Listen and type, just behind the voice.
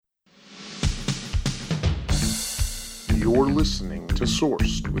You're listening to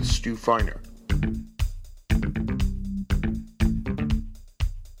Sourced with Stu Feiner.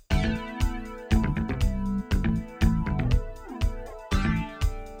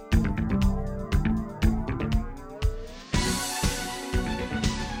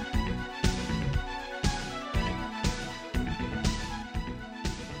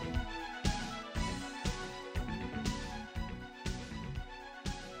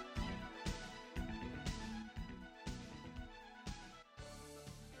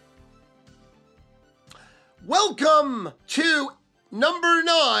 Welcome to number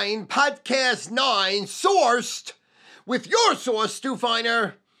 9, podcast 9, Sourced with your source, Stu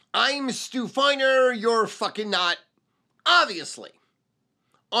Feiner. I'm Stu Feiner, you're fucking not, obviously,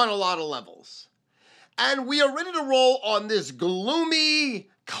 on a lot of levels. And we are ready to roll on this gloomy,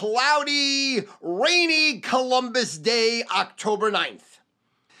 cloudy, rainy Columbus Day, October 9th.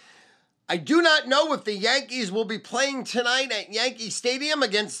 I do not know if the Yankees will be playing tonight at Yankee Stadium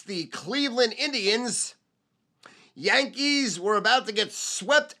against the Cleveland Indians. Yankees were about to get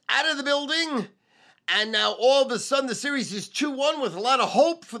swept out of the building, and now all of a sudden the series is 2-1 with a lot of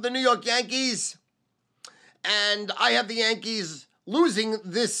hope for the New York Yankees. And I have the Yankees losing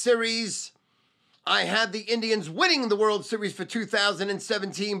this series. I have the Indians winning the World Series for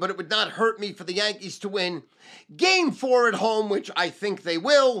 2017, but it would not hurt me for the Yankees to win Game 4 at home, which I think they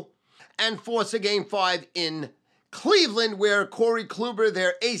will, and force a Game 5 in Cleveland, where Corey Kluber,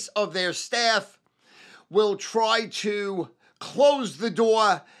 their ace of their staff, will try to close the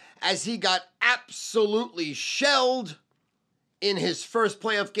door as he got absolutely shelled in his first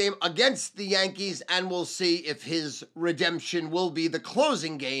playoff game against the Yankees, and we'll see if his redemption will be the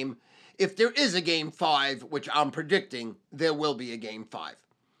closing game. If there is a Game 5, which I'm predicting there will be a Game 5.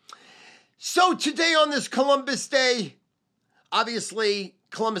 So today on this Columbus Day, obviously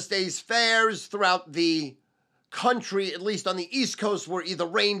Columbus Day's fairs throughout the country, at least on the East Coast, were either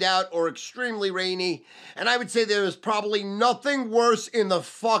rained out or extremely rainy. And I would say there is probably nothing worse in the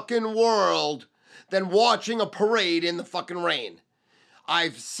fucking world than watching a parade in the fucking rain.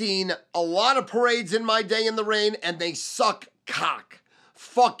 I've seen a lot of parades in my day in the rain, and they suck cock.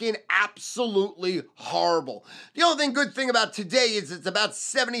 Fucking absolutely horrible. The only good thing about today is it's about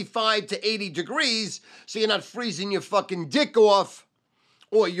 75 to 80 degrees, so you're not freezing your fucking dick off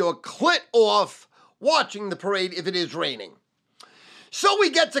or your clit off watching the parade if it is raining. So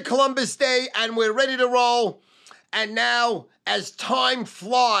we get to Columbus Day and we're ready to roll. And now, as time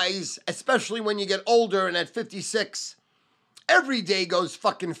flies, especially when you get older, and at 56, every day goes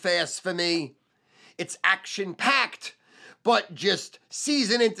fucking fast for me. It's action-packed, but just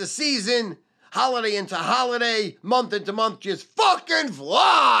season into season, holiday into holiday, month into month, just fucking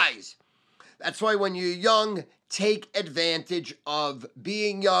flies. That's why when you're young, take advantage of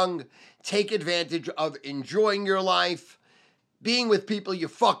being young. Take advantage of enjoying your life, being with people you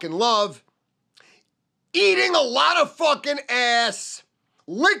fucking love, eating a lot of fucking ass,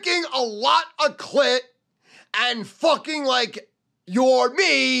 licking a lot of clit, and fucking like you're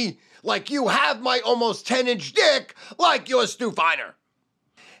me, like you have my almost 10-inch dick, like you're Stu Feiner.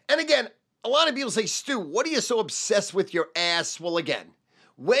 And again, a lot of people say, Stu, what are you so obsessed with your ass? Well, again,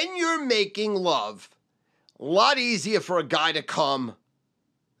 when you're making love, a lot easier for a guy to come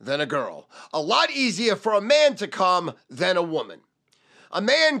than a girl. A lot easier for a man to come than a woman. A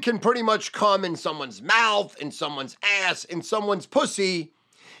man can pretty much come in someone's mouth, in someone's ass, in someone's pussy,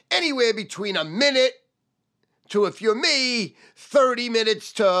 anywhere between a minute to, if you're me, 30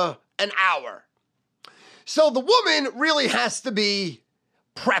 minutes to an hour. So the woman really has to be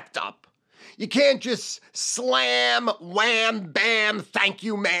prepped up. You can't just slam, wham, bam, thank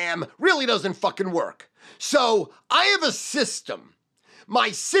you, ma'am. Really doesn't fucking work. So I have a system.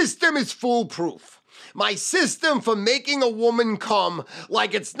 My system is foolproof. My system for making a woman come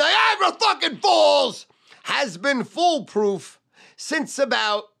like it's Niagara fucking Falls has been foolproof since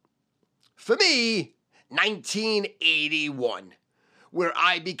about, for me, 1981, where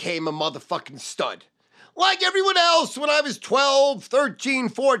I became a motherfucking stud. Like everyone else when I was 12, 13,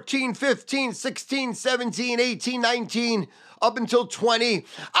 14, 15, 16, 17, 18, 19, up until 20,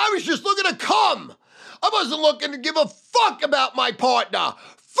 I was just looking to come. I wasn't looking to give a fuck about my partner.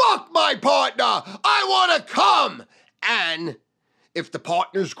 Fuck my partner. I want to come. And if the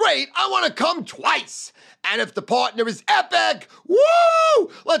partner's great, I want to come twice. And if the partner is epic, woo,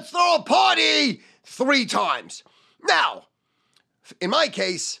 let's throw a party 3 times. Now, in my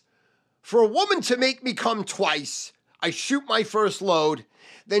case, for a woman to make me come twice, I shoot my first load,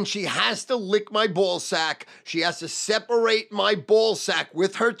 then she has to lick my ball sack. She has to separate my ball sack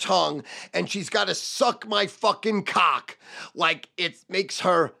with her tongue, and she's got to suck my fucking cock like it makes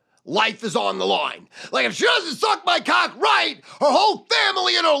her life is on the line. Like, if she doesn't suck my cock right, her whole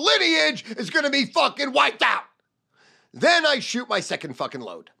family and her lineage is gonna be fucking wiped out. Then I shoot my second fucking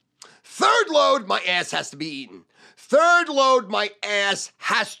load. Third load, my ass has to be eaten. Third load, my ass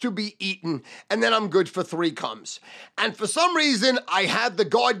has to be eaten, and then I'm good for 3 comes. And for some reason, I have the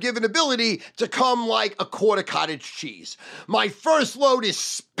God-given ability to come like a quarter cottage cheese. My first load is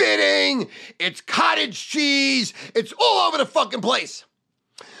spitting, it's cottage cheese, it's all over the fucking place.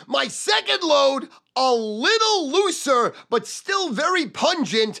 My second load, a little looser, but still very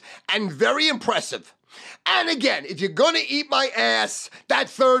pungent and very impressive. And again, if you're gonna eat my ass, that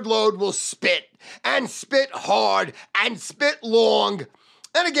third load will spit, and spit hard, and spit long.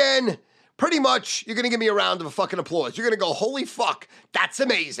 And again, pretty much, you're gonna give me a round of fucking applause. You're gonna go, holy fuck, that's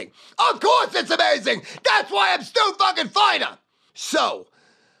amazing. Of course it's amazing! That's why I'm Stu fucking Finer! So,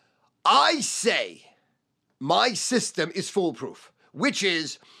 I say my system is foolproof, which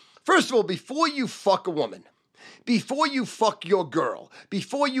is, first of all, before you fuck a woman, before you fuck your girl,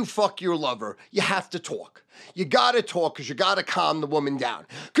 before you fuck your lover, you have to talk. You gotta talk because you gotta calm the woman down.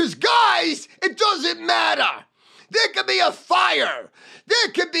 Because guys, it doesn't matter. There could be a fire.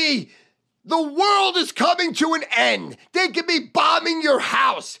 There could be the world is coming to an end. They could be bombing your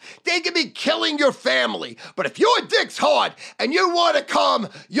house. They could be killing your family. But if your dick's hard and you want to come,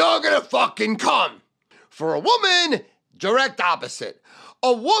 you're gonna fucking come. For a woman, direct opposite.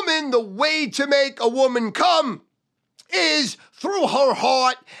 A woman, the way to make a woman come is through her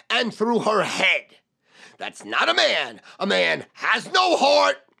heart and through her head. That's not a man. A man has no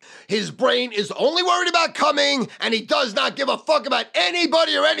heart. His brain is only worried about coming, and he does not give a fuck about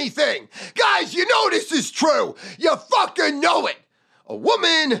anybody or anything. Guys, you know this is true. You fucking know it. A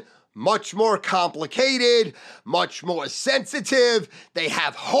woman, much more complicated, much more sensitive. They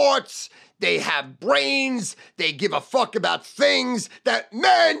have hearts. They have brains. They give a fuck about things that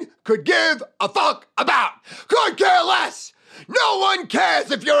men could give a fuck about. Could care less. No one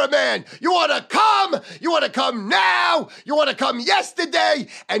cares if you're a man. You want to come now, you want to come yesterday,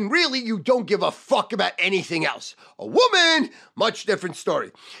 and really you don't give a fuck about anything else. A woman, much different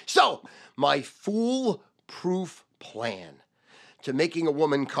story. So, my foolproof plan to making a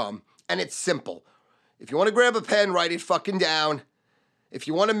woman come, and it's simple. If you want to grab a pen, write it fucking down. If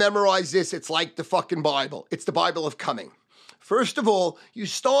you want to memorize this, it's like the fucking Bible. It's the Bible of coming. First of all, you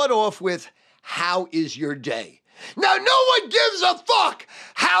start off with, how is your day? Now, no one gives a fuck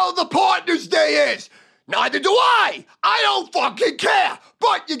how the partner's day is. Neither do I. I don't fucking care.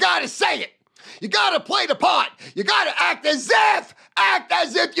 But you gotta say it. You gotta play the part. You gotta act as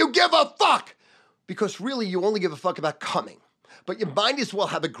if you give a fuck. Because really, you only give a fuck about coming. But you might as well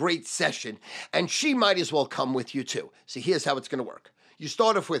have a great session, and she might as well come with you too. So here's how it's gonna work. You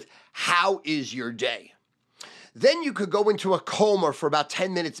start off with, how is your day? Then you could go into a coma for about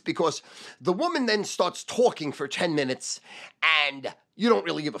 10 minutes because the woman then starts talking for 10 minutes and you don't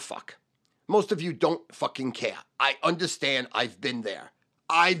really give a fuck. Most of you don't fucking care. I understand. I've been there.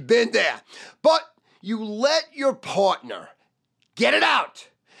 But you let your partner get it out.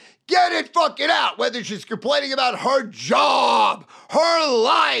 Get it fucking out. Whether she's complaining about her job, her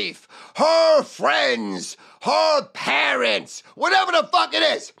life, her friends, her parents, whatever the fuck it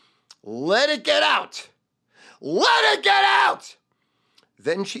is. Let it get out. Let it get out!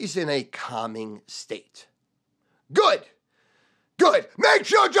 Then she's in a calming state. Good. Makes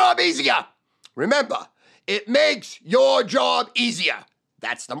your job easier. Remember, it makes your job easier.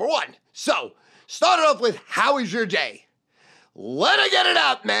 That's number 1. So, start it off with, how is your day? Let her get it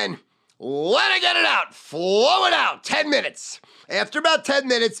out, men. Let her get it out. Flow it out. 10 minutes. After about 10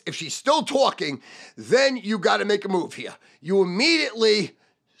 minutes, if she's still talking, then you got to make a move here. You immediately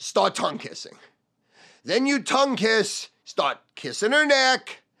start tongue kissing. Then you tongue kiss, start kissing her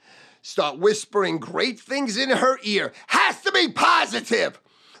neck, start whispering great things in her ear. Has to be positive.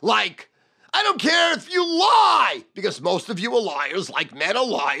 Like, I don't care if you lie, because most of you are liars, like men are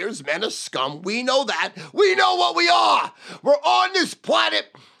liars, men are scum. We know that. We know what we are. We're on this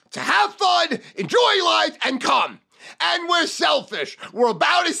planet to have fun, enjoy life, and come. And we're selfish. We're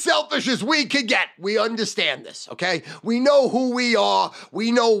about as selfish as we could get. We understand this, okay? We know who we are.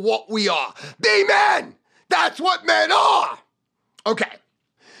 We know what we are. Be men! That's what men are! Okay.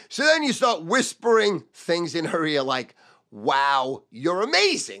 So then you start whispering things in her ear like, wow, you're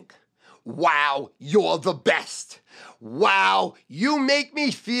amazing. Wow, you're the best. Wow, you make me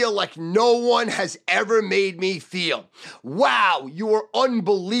feel like no one has ever made me feel. Wow, you are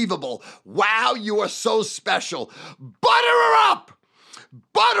unbelievable. Wow, you are so special. Butter her up!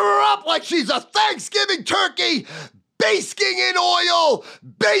 Butter her up like she's a Thanksgiving turkey, basking in oil,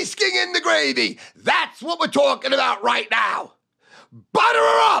 basking in the gravy. That's what we're talking about right now. Butter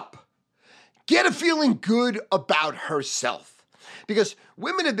her up! get her feeling good about herself. Because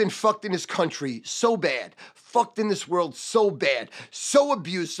women have been fucked in this country so bad, fucked in this world so bad, so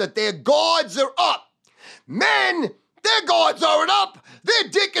abused that their guards are up. Men, their guards aren't up. Their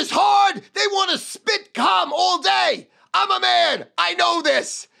dick is hard. They want to spit cum all day. I'm a man. I know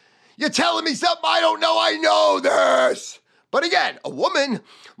this. You're telling me something I don't know. I know this. But again, a woman,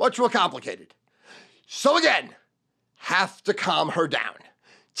 much more complicated. So again, have to calm her down.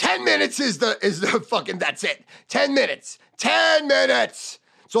 10 minutes is the fucking, that's it. 10 minutes. 10 minutes.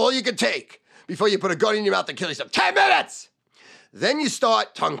 It's all you can take before you put a gun in your mouth and kill yourself. 10 minutes. Then you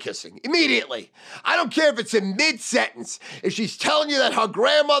start tongue kissing immediately. I don't care if it's in mid-sentence. If she's telling you that her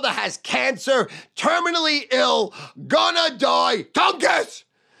grandmother has cancer, terminally ill, gonna die, tongue kiss.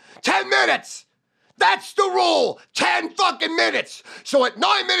 10 minutes. That's the rule. 10 fucking minutes. So at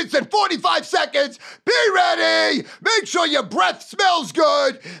 9 minutes and 45 seconds, be ready. Make sure your breath smells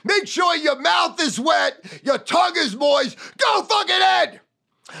good. Make sure your mouth is wet. Your tongue is moist. Go fucking in.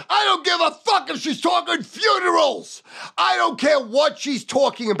 I don't give a fuck if she's talking funerals. I don't care what she's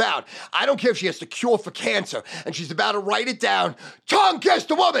talking about. I don't care if she has the cure for cancer and she's about to write it down. Tongue kiss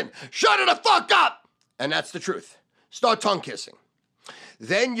the woman. Shut her the fuck up. And that's the truth. Start tongue kissing.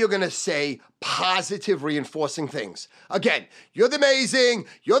 Then you're going to say positive reinforcing things. Again, you're amazing,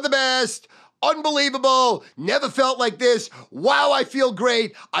 you're the best, unbelievable, never felt like this, wow, I feel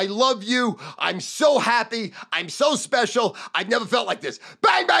great, I love you, I'm so happy, I'm so special, I've never felt like this.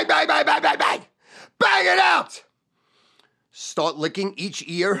 Bang, bang, bang, bang, bang, bang, bang. Bang it out. Start licking each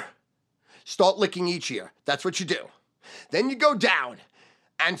ear. Start licking each ear. That's what you do. Then you go down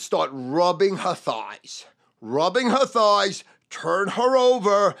and start rubbing her thighs. Rubbing her thighs, turn her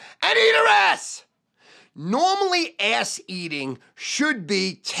over, and eat her ass. Normally, ass eating should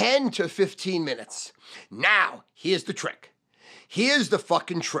be 10 to 15 minutes. Now, here's the trick. Here's the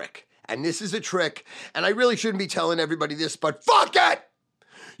fucking trick. And this is a trick, and I really shouldn't be telling everybody this, but fuck it!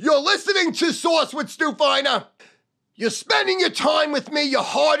 You're listening to Sauce with Stu Feiner. You're spending your time with me, your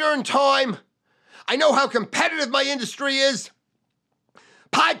hard-earned time. I know how competitive my industry is.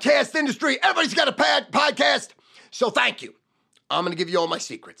 Podcast industry, everybody's got a podcast. So thank you. I'm going to give you all my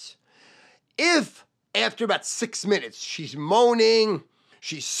secrets. If after about 6 minutes she's moaning,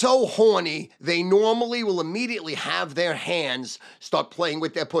 she's so horny, they normally will immediately have their hands start playing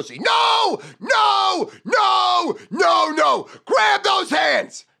with their pussy. No, no, no, no, no. Grab those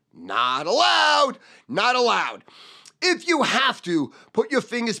hands. Not allowed. Not allowed. If you have to, put your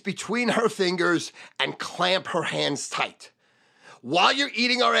fingers between her fingers and clamp her hands tight. While you're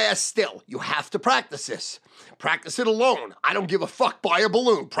eating her ass still, you have to practice this. Practice it alone. I don't give a fuck. Buy a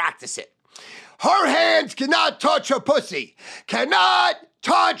balloon. Practice it. Her hands cannot touch her pussy. Cannot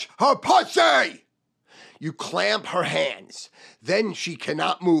touch her pussy. You clamp her hands. Then she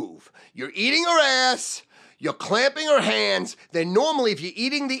cannot move. You're eating her ass. You're clamping her hands. Then normally, if you're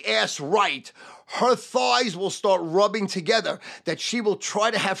eating the ass right, her thighs will start rubbing together, that she will try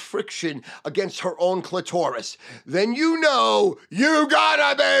to have friction against her own clitoris. Then you know, you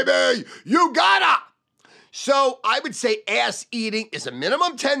gotta, baby, you gotta. So I would say ass eating is a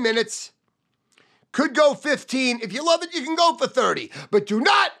minimum 10 minutes. Could go 15. If you love it, you can go for 30. But do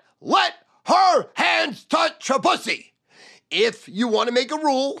not let her hands touch her pussy. If you want to make a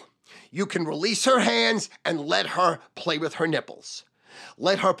rule, you can release her hands and let her play with her nipples.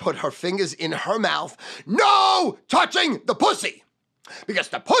 Let her put her fingers in her mouth. No touching the pussy. Because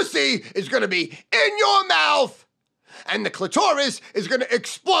the pussy is going to be in your mouth and the clitoris is going to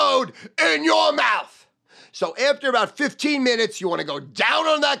explode in your mouth. So after about 15 minutes, you want to go down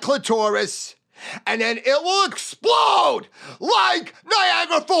on that clitoris and then it will explode like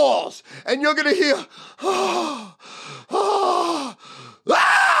Niagara Falls. And you're going to hear, ah, ah,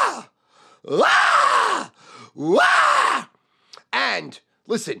 ah, ah, ah. And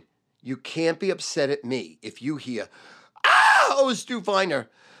listen, you can't be upset at me if you hear, oh, Stu Feiner,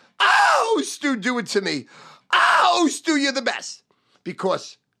 oh, Stu, do it to me, oh, Stu, you're the best.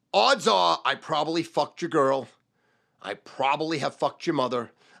 Because odds are I probably fucked your girl, I probably have fucked your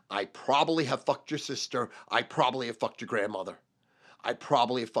mother, I probably have fucked your sister, I probably have fucked your grandmother, I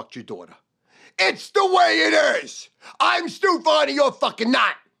probably have fucked your daughter. It's the way it is. I'm Stu Feiner, you're fucking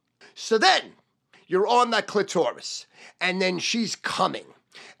not. So then, you're on that clitoris, and then she's coming.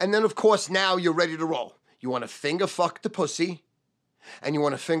 And then, of course, now you're ready to roll. You want to finger fuck the pussy, and you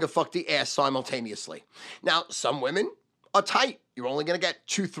want to finger fuck the ass simultaneously. Now, some women are tight. You're only going to get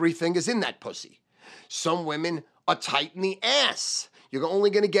 2-3 fingers in that pussy. Some women are tight in the ass. You're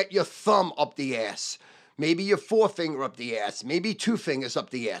only going to get your thumb up the ass. maybe your forefinger up the ass, maybe two fingers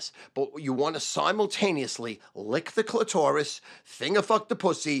up the ass, but you want to simultaneously lick the clitoris, finger fuck the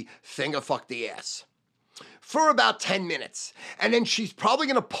pussy, finger fuck the ass for about 10 minutes. And then she's probably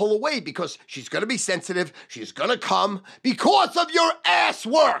going to pull away because she's going to be sensitive. She's going to come because of your ass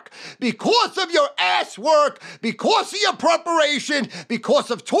work, because of your ass work, because of your preparation,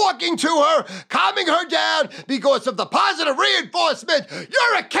 because of talking to her, calming her down, because of the positive reinforcement.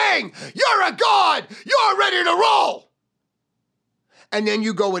 You're a king. You're a god. You're ready to roll. And then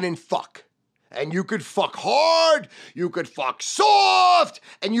you go in and fuck. And you could fuck hard, you could fuck soft,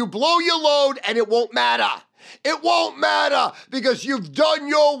 and you blow your load and it won't matter. It won't matter because you've done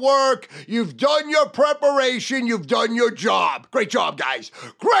your work, you've done your preparation, you've done your job. Great job, guys.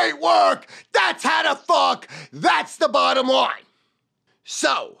 Great work. That's how to fuck. That's the bottom line.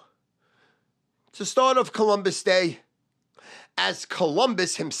 So, to start off Columbus Day, as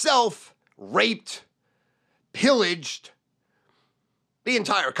Columbus himself raped, pillaged the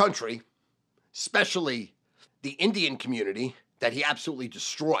entire country, especially the Indian community that he absolutely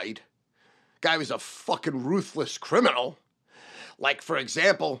destroyed. Guy was a fucking ruthless criminal. Like, for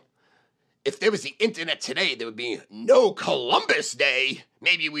example, if there was the internet today, there would be no Columbus Day.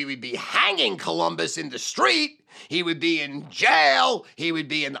 Maybe we would be hanging Columbus in the street. He would be in jail. He would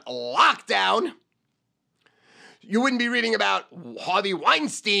be in lockdown. You wouldn't be reading about Harvey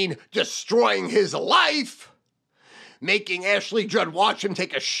Weinstein destroying his life, making Ashley Judd watch him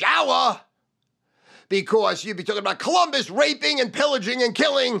take a shower, because you'd be talking about Columbus raping and pillaging and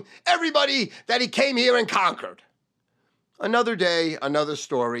killing everybody that he came here and conquered. Another day, another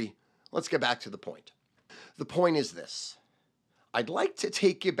story. Let's get back to the point. The point is this. I'd like to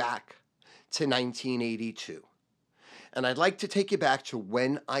take you back to 1982. And I'd like to take you back to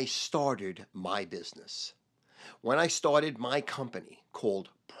when I started my business. When I started my company called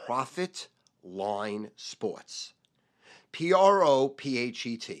Profit Line Sports.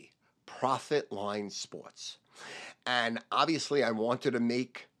 Prophet. Profit Line Sports. And obviously I wanted to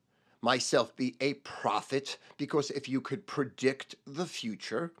make myself be a profit, because if you could predict the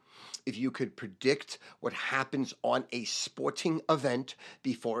future, if you could predict what happens on a sporting event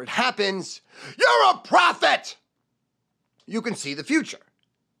before it happens, you're a prophet! You can see the future.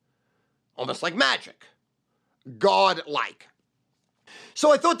 Almost like magic. God-like.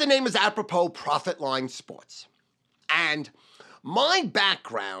 So I thought the name was apropos, Profit Line Sports. And my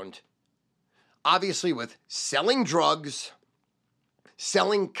background, obviously with selling drugs,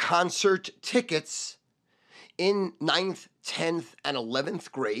 selling concert tickets in 9th, 10th, and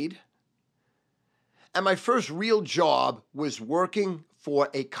 11th grade. And my first real job was working for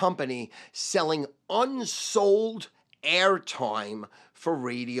a company selling unsold airtime for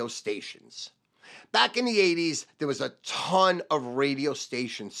radio stations. Back in the 80s, there was a ton of radio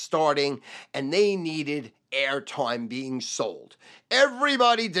stations starting, and they needed airtime being sold.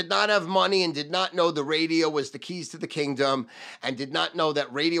 Everybody did not have money and did not know the radio was the keys to the kingdom, and did not know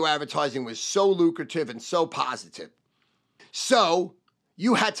that radio advertising was so lucrative and so positive. So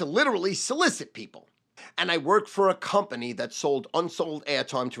you had to literally solicit people. And I worked for a company that sold unsold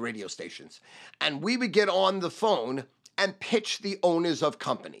airtime to radio stations. And we would get on the phone and pitch the owners of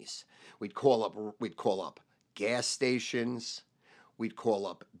companies. We'd call up gas stations. We'd call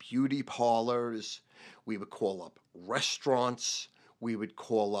up beauty parlors. We would call up restaurants. We would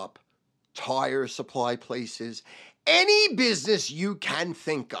call up tire supply places. Any business you can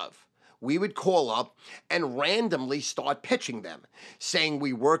think of, we would call up and randomly start pitching them, saying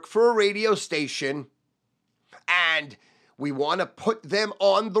we work for a radio station and we want to put them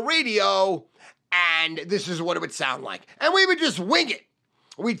on the radio, and this is what it would sound like. And we would just wing it.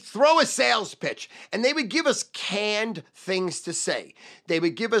 We'd throw a sales pitch, and they would give us canned things to say. They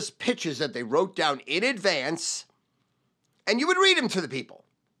would give us pitches that they wrote down in advance, and you would read them to the people.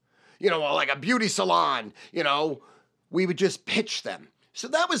 You know, like a beauty salon, we would just pitch them. So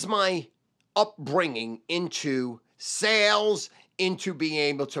that was my upbringing into sales, into being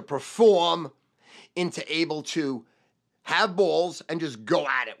able to perform, into able to have balls and just go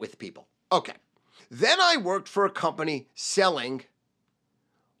at it with people. Okay. Then I worked for a company selling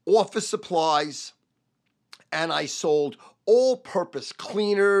office supplies, and I sold all-purpose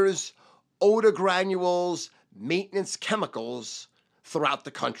cleaners, odor granules, maintenance chemicals throughout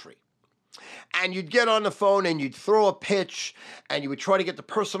the country. And you'd get on the phone and you'd throw a pitch, and you would try to get the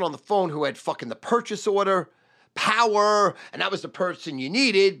person on the phone who had fucking the purchase order, power, and that was the person you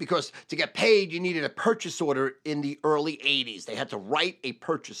needed, because to get paid, you needed a purchase order in the early 80s. They had to write a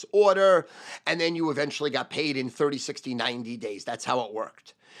purchase order, and then you eventually got paid in 30, 60, 90 days. That's how it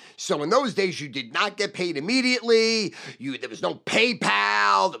worked. So in those days, you did not get paid immediately. There was no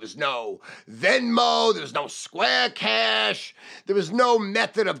PayPal. There was no Venmo. There was no Square Cash. There was no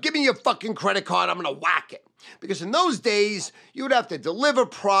method of, give me your fucking credit card, I'm going to whack it. Because in those days, you would have to deliver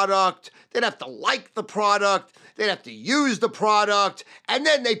product, they'd have to like the product, they'd have to use the product, and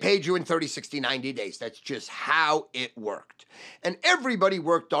then they paid you in 30, 60, 90 days. That's just how it worked. And everybody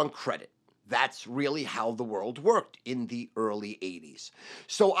worked on credit. That's really how the world worked in the early 80s.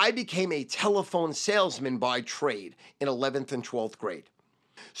 So I became a telephone salesman by trade in 11th and 12th grade.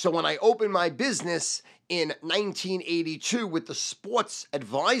 So when I opened my business in 1982 with the sports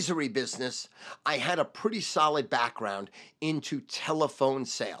advisory business, I had a pretty solid background into telephone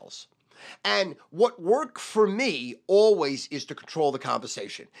sales. And what worked for me always is to control the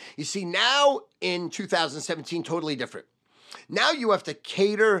conversation. You see, now in 2017, totally different. Now you have to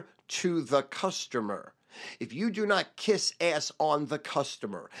cater to the customer. If you do not kiss ass on the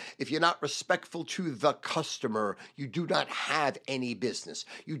customer, if you're not respectful to the customer, you do not have any business.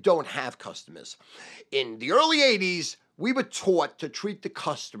 You don't have customers. In the early 80s, we were taught to treat the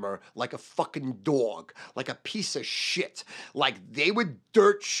customer like a fucking dog, like a piece of shit, like they were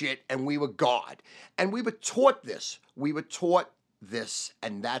dirt shit and we were God. And we were taught this. We were taught this,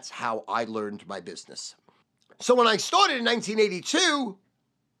 and that's how I learned my business. So when I started in 1982,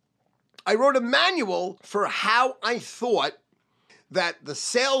 I wrote a manual for how I thought that the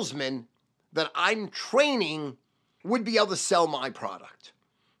salesman that I'm training would be able to sell my product.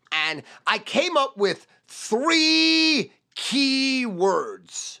 And I came up with 3 key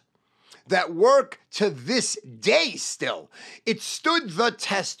words that work to this day still. It stood the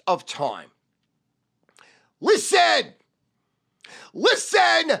test of time. Listen!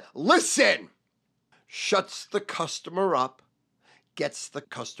 Listen! Listen! Shuts the customer up, gets the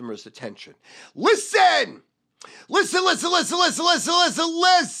customer's attention. Listen! Listen, listen, listen, listen, listen, listen,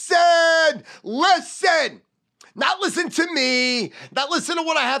 listen! Listen! Not listen to me, not listen to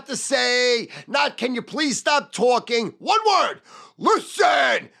what I have to say, not can you please stop talking. One word,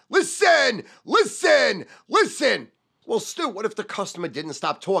 listen, listen, listen, listen. Well, Stu, what if the customer didn't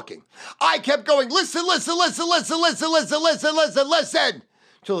stop talking? I kept going, listen, listen, listen, listen, listen, listen, listen, listen, listen.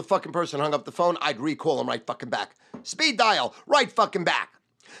 Till the fucking person hung up the phone, I'd recall them right fucking back. Speed dial, right fucking back.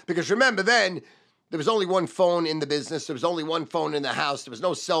 Because remember then, there was only one phone in the business. There was only one phone in the house. There was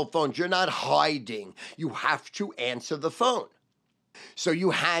no cell phones. You're not hiding. You have to answer the phone. So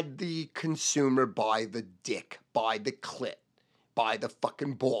you had the consumer buy the dick, buy the clit, buy the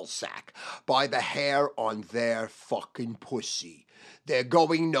fucking ball sack, buy the hair on their fucking pussy. They're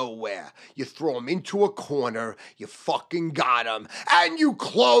going nowhere. You throw them into a corner, you fucking got them, and you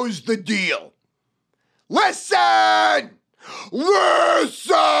close the deal. Listen!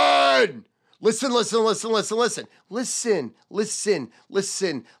 Listen! Listen, listen, listen, listen, listen. Listen, listen,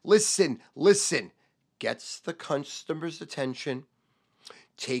 listen, listen, listen. Gets the customer's attention.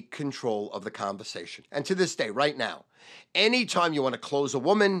 Take control of the conversation. And to this day, right now, anytime you want to close a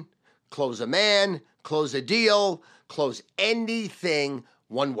woman, close a man, close a deal, close anything,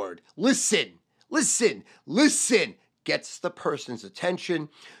 one word. Listen, listen, listen. Gets the person's attention,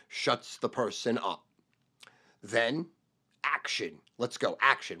 shuts the person up. Then, action. Let's go.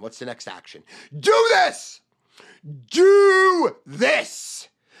 Action. What's the next action? Do this! Do this!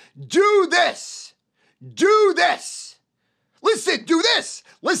 Do this! Do this! Listen, do this!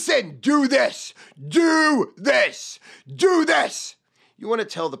 Listen, do this! Do this! Do this! You want to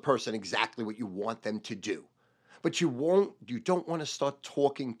tell the person exactly what you want them to do. But you don't want to start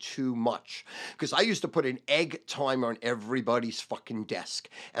talking too much. Because I used to put an egg timer on everybody's fucking desk,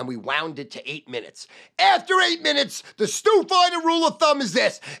 and we wound it to 8 minutes. After 8 minutes, the Stu Feiner rule of thumb is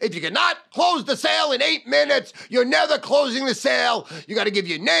this: if you cannot close the sale in 8 minutes, you're never closing the sale. You got to give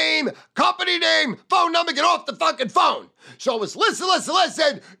your name, company name, phone number, get off the fucking phone. So it was listen, listen,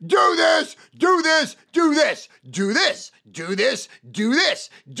 listen, do this, do this, do this, do this, do this, do this,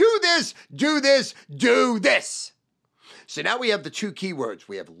 do this, do this, do this. So now we have the 2 keywords.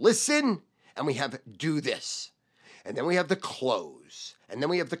 We have listen and we have do this. And then we have the close. And then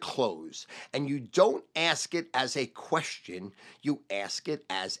we have the close. And you don't ask it as a question. You ask it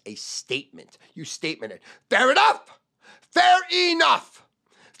as a statement. You statement it. Fair enough. Fair enough.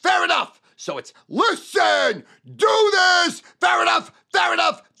 Fair enough. So it's listen, do this, fair enough, fair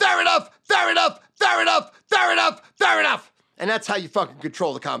enough, fair enough, fair enough, fair enough, fair enough, fair enough. And that's how you fucking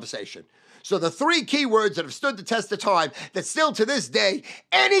control the conversation. So the 3 keywords that have stood the test of time, that still to this day,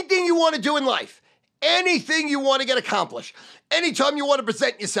 anything you want to do in life, anything you want to get accomplished, anytime you want to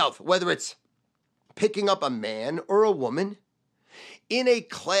present yourself, whether it's picking up a man or a woman, in a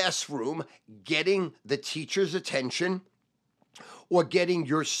classroom, getting the teacher's attention, or getting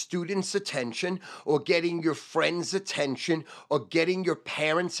your students' attention, or getting your friends' attention, or getting your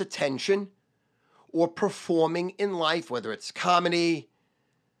parents' attention, or performing in life, whether it's comedy,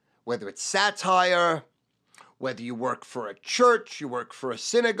 whether it's satire, whether you work for a church, you work for a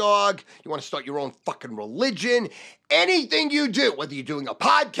synagogue, you want to start your own fucking religion, anything you do, whether you're doing a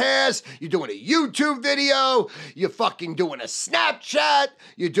podcast, you're doing a YouTube video, you're fucking doing a Snapchat,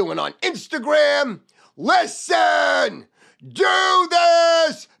 you're doing on Instagram, listen, do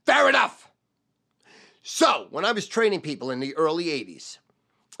this, fair enough. So, when I was training people in the early 80s,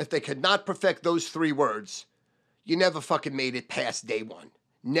 if they could not perfect those 3 words, you never fucking made it past day 1.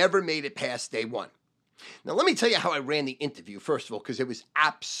 Never made it past day 1. Now, let me tell you how I ran the interview, first of all, because it was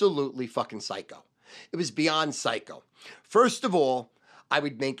absolutely fucking psycho. It was beyond psycho. First of all, I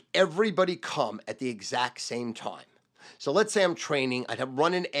would make everybody come at the exact same time. So let's say I'm training, I'd have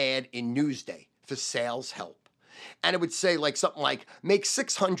run an ad in Newsday for sales help. And it would say like something like, make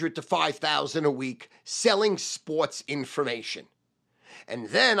 $600 to $5,000 a week selling sports information. And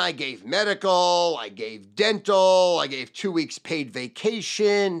then I gave medical, I gave dental, I gave 2 weeks paid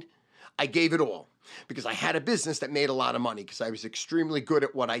vacation. I gave it all because I had a business that made a lot of money because I was extremely good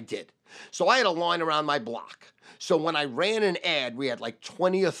at what I did. So I had a line around my block. So when I ran an ad, we had like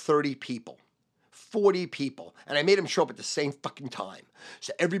 20 or 30 people, 40 people, and I made them show up at the same fucking time.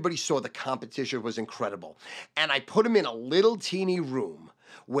 So everybody saw the competition was incredible. And I put them in a little teeny room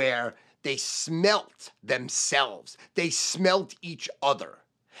where they smelt themselves. They smelt each other.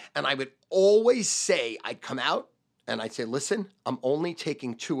 And I would always say, I'd come out and I'd say, listen, I'm only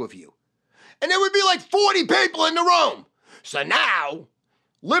taking 2 of you. And there would be like 40 people in the room. So now,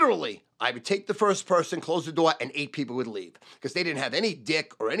 literally, I would take the first person, close the door, and 8 people would leave because they didn't have any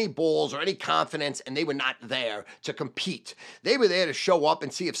dick or any balls or any confidence, and they were not there to compete. They were there to show up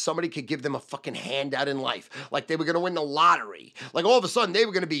and see if somebody could give them a fucking handout in life, like they were going to win the lottery. Like all of a sudden, they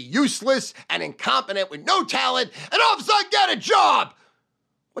were going to be useless and incompetent with no talent, and all of a sudden get a job.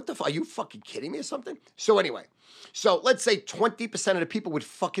 What the fuck? Are you fucking kidding me or something? So anyway, so let's say 20% of the people would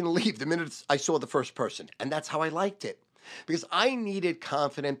fucking leave the minute I saw the first person, and that's how I liked it. Because I needed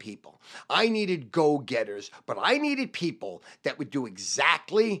confident people. I needed go-getters, but I needed people that would do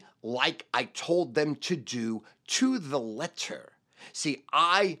exactly like I told them to do to the letter. See,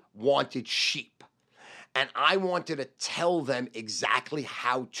 I wanted sheep, and I wanted to tell them exactly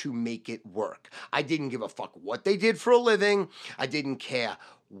how to make it work. I didn't give a fuck what they did for a living. I didn't care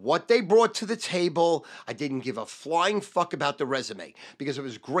what they brought to the table. I didn't give a flying fuck about the resume because it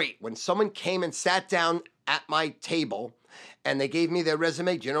was great. When someone came and sat down at my table and they gave me their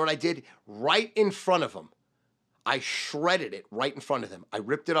resume, do you know what I did? Right in front of them. I shredded it right in front of them. I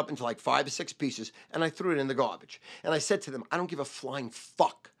ripped it up into like 5 or 6 pieces and I threw it in the garbage. And I said to them, I don't give a flying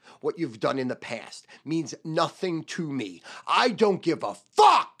fuck what you've done in the past. It means nothing to me. I don't give a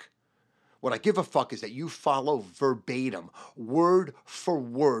fuck. What I give a fuck is that you follow verbatim, word for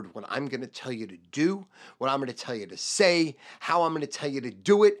word, what I'm going to tell you to do, what I'm going to tell you to say, how I'm going to tell you to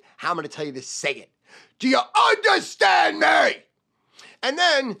do it, how I'm going to tell you to say it. Do you understand me? And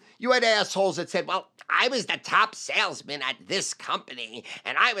then you had assholes that said, well, I was the top salesman at this company,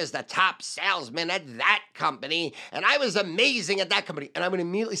 and I was the top salesman at that company, and I was amazing at that company. And I would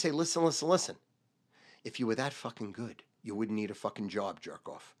immediately say, listen. If you were that fucking good, you wouldn't need a fucking job, jerk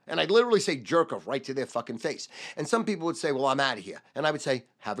off. And I'd literally say jerk off right to their fucking face. And some people would say, well, I'm out of here. And I would say,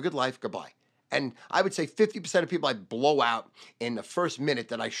 have a good life, goodbye. And I would say 50% of people I'd blow out in the first minute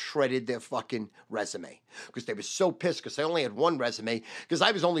that I shredded their fucking resume. Because they were so pissed because they only had 1 resume. Because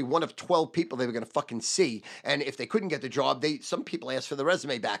I was only one of 12 people they were going to fucking see. And if they couldn't get the job, some people asked for the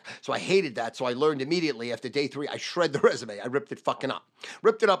resume back. So I hated that. So I learned immediately after day 3, I shred the resume. I ripped it fucking up.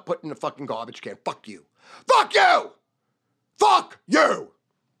 Ripped it up, put it in the fucking garbage can. Fuck you. Fuck you! Fuck you!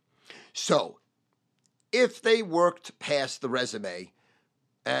 So, if they worked past the resume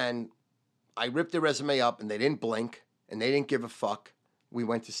and I ripped the resume up and they didn't blink and they didn't give a fuck, we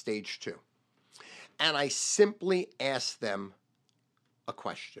went to stage 2. And I simply asked them a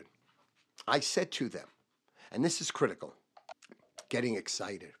question. I said to them, and this is critical, getting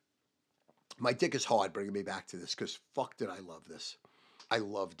excited. My dick is hard bringing me back to this because fuck did I love this. I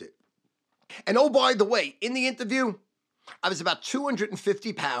loved it. And oh, by the way, in the interview, I was about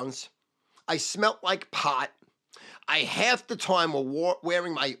 250 pounds. I smelt like pot. I half the time were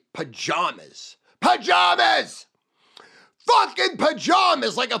wearing my pajamas. Pajamas! Fucking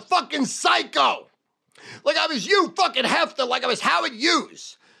pajamas like a fucking psycho. Like I was you fucking Hefner, like I was Howard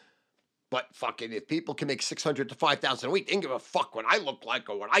Hughes. But fucking if people can make 600 to 5,000 a week, they didn't give a fuck what I look like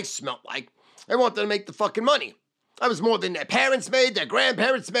or what I smelt like. They wanted to make the fucking money. That was more than their parents made, their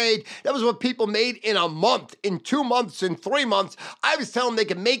grandparents made. That was what people made in a month, in 2 months, in 3 months. I was telling them they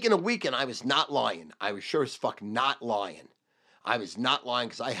could make in a week, and I was not lying. I was sure as fuck not lying. I was not lying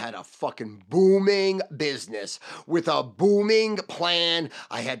because I had a fucking booming business with a booming plan.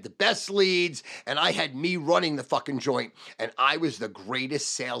 I had the best leads, and I had me running the fucking joint, and I was the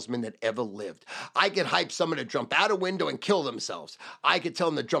greatest salesman that ever lived. I could hype someone to jump out a window and kill themselves. I could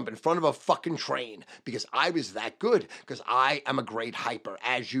tell them to jump in front of a fucking train because I was that good, because I am a great hyper,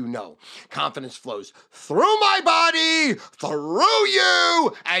 as you know. Confidence flows through my body, through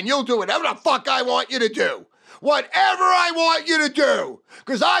you, and you'll do whatever the fuck I want you to do. Whatever I want you to do,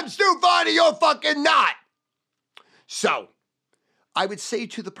 because I'm Stu Feiner, you're fucking not. So, I would say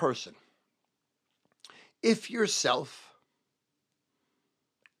to the person, if yourself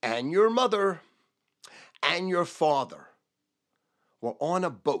and your mother and your father were on a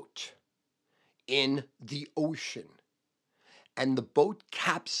boat in the ocean and the boat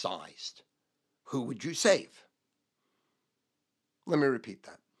capsized, who would you save? Let me repeat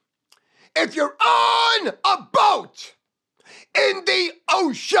that. If you're on a boat in the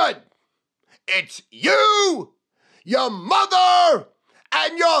ocean, it's you, your mother,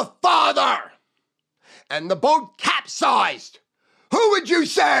 and your father, and the boat capsized. Who would you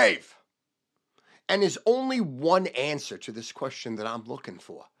save? And there's only one answer to this question that I'm looking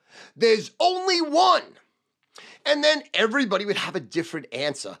for. There's only one. And then everybody would have a different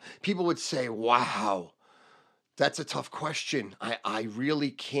answer. People would say, wow, that's a tough question. I really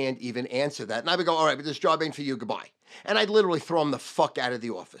can't even answer that. And I would go, all right, but this job ain't for you, goodbye. And I'd literally throw them the fuck out of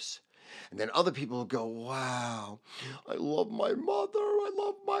the office. And then other people would go, wow, I love my mother, I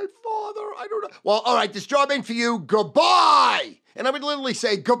love my father, I don't know. Well, all right, this job ain't for you, goodbye. And I would literally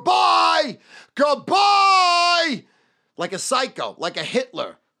say, goodbye, goodbye, like a psycho, like a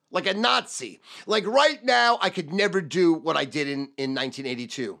Hitler, like a Nazi. Like right now, I could never do what I did in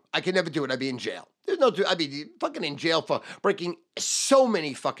 1982. I could never do it, I'd be in jail. I'd be fucking in jail for breaking so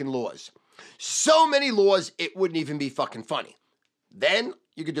many fucking laws. So many laws, it wouldn't even be fucking funny. Then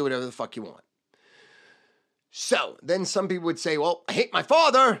you could do whatever the fuck you want. So then some people would say, well, I hate my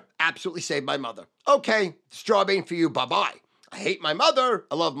father, absolutely save my mother. Okay, this job ain't for you, bye-bye. I hate my mother,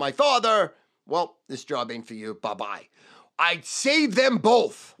 I love my father. Well, this job ain't for you, bye-bye. I'd save them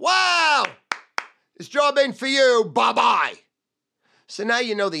both. Wow, this job ain't for you, bye-bye. So now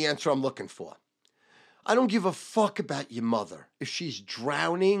you know the answer I'm looking for. I don't give a fuck about your mother. If she's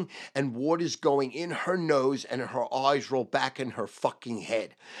drowning and water's going in her nose and her eyes roll back in her fucking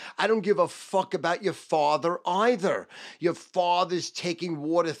head. I don't give a fuck about your father either. Your father's taking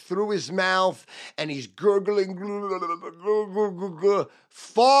water through his mouth and he's gurgling.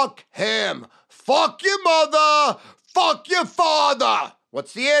 Fuck him. Fuck your mother. Fuck your father.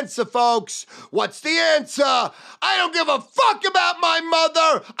 What's the answer, folks? What's the answer? I don't give a fuck about my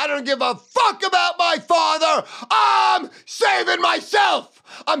mother. I don't give a fuck about my father. I'm saving myself.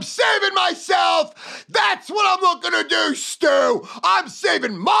 I'm saving myself. That's what I'm looking to do, Stu. I'm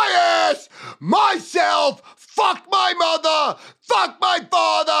saving my ass, myself. Fuck my mother. Fuck my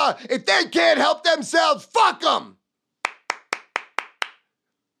father. If they can't help themselves, fuck them.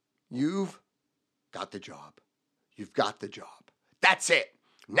 You've got the job. You've got the job. That's it.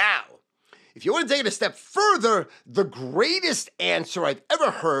 Now, if you want to take it a step further, the greatest answer I've ever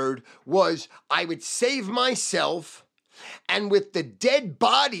heard was I would save myself, and with the dead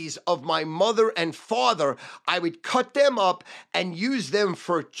bodies of my mother and father, I would cut them up and use them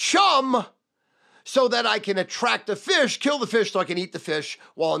for chum so that I can attract a fish, kill the fish so I can eat the fish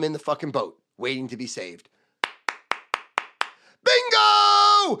while I'm in the fucking boat, waiting to be saved.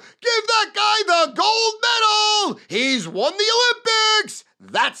 Bingo! Give that guy the gold medal! He's won the Olympics!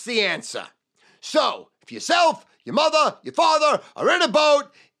 That's the answer. So, if yourself, your mother, your father are in a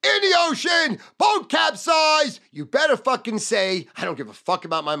boat, in the ocean, boat capsized, you better fucking say, I don't give a fuck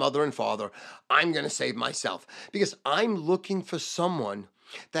about my mother and father. I'm gonna save myself. Because I'm looking for someone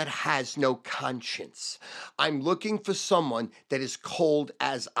that has no conscience. I'm looking for someone that is cold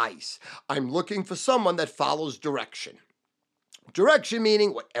as ice. I'm looking for someone that follows direction. Direction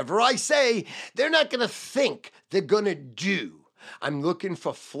meaning whatever I say, they're not going to think, they're going to do. I'm looking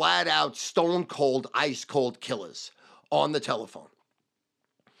for flat out, stone cold, ice cold killers on the telephone.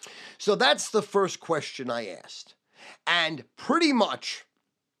 So that's the first question I asked. And pretty much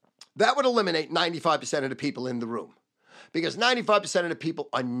that would eliminate 95% of the people in the room. Because 95% of the people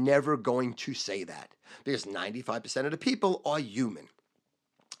are never going to say that. Because 95% of the people are human,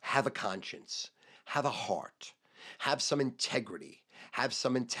 have a conscience, have a heart, have some integrity, have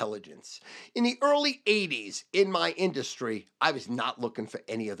some intelligence. In the early 80s, in my industry, I was not looking for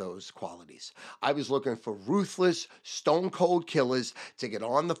any of those qualities. I was looking for ruthless, stone cold killers to get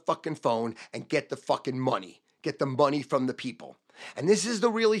on the fucking phone and get the fucking money. Get the money from the people. And this is the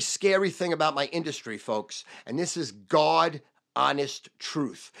really scary thing about my industry, folks. And this is God honest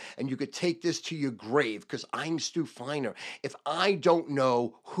truth. And you could take this to your grave because I'm Stu Feiner. If I don't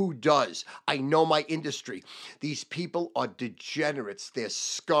know, who does? I know my industry. These people are degenerates. They're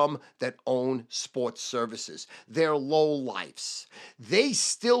scum that own sports services. They're lowlifes. They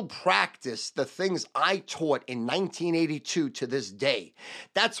still practice the things I taught in 1982 to this day.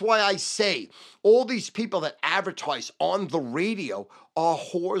 That's why I say all these people that advertise on the radio are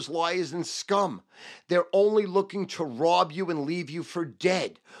whores, liars, and scum. They're only looking to rob you and leave you for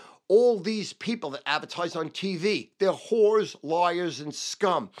dead. All these people that advertise on TV, they're whores, liars, and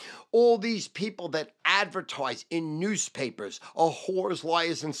scum. All these people that advertise in newspapers are whores,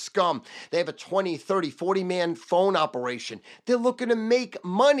 liars, and scum. They have a 20, 30, 40-man phone operation. They're looking to make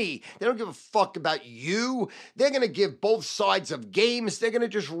money. They don't give a fuck about you. They're going to give both sides of games. They're going to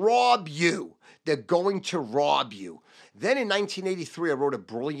just rob you. They're going to rob you. Then in 1983, I wrote a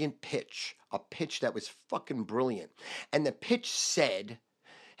brilliant pitch, a pitch that was fucking brilliant. And the pitch said,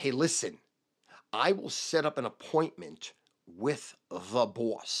 hey, listen, I will set up an appointment with the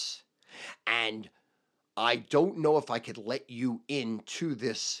boss. And I don't know if I could let you into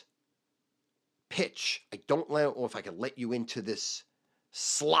this pitch. I don't know if I could let you into this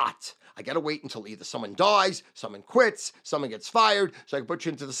slot. I got to wait until either someone dies, someone quits, someone gets fired, so I can put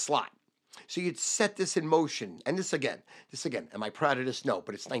you into the slot. So you'd set this in motion. And this again, am I proud of this? No,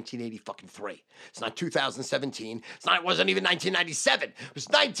 but it's 1983. It's not 2017. It wasn't even 1997. It was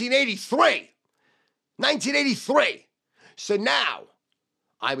 1983. 1983. So now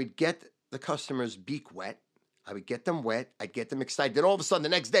I would get the customer's beak wet. I would get them wet. I'd get them excited. Then all of a sudden, the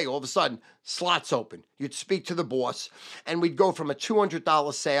next day, slots open. You'd speak to the boss, and we'd go from a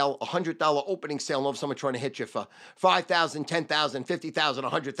 $200 sale, $100 opening sale, and all of a sudden we're trying to hit you for $5,000, $10,000,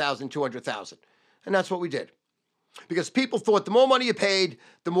 $50,000, $100,000, $200,000. And that's what we did. Because people thought the more money you paid,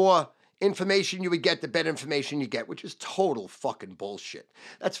 the more information you would get, the better information you get, which is total fucking bullshit.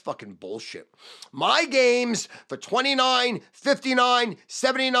 That's fucking bullshit. My games for $29, $59,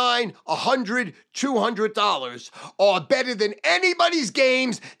 $79, $100, $200 are better than anybody's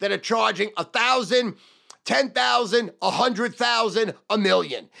games that are charging $1,000, $10,000, $100,000, $1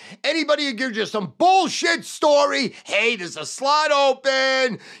 million. Anybody who gives you some bullshit story, hey, there's a slot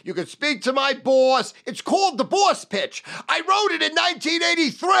open, you can speak to my boss. It's called the boss pitch. I wrote it in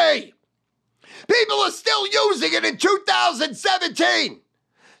 1983. People are still using it in 2017.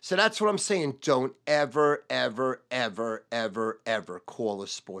 So that's what I'm saying. Don't ever, ever, ever, ever, ever call a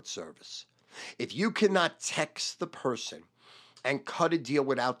sports service. If you cannot text the person and cut a deal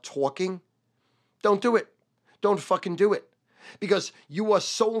without talking, don't do it. Don't fucking do it. Because you are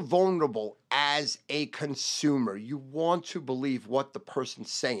so vulnerable as a consumer. You want to believe what the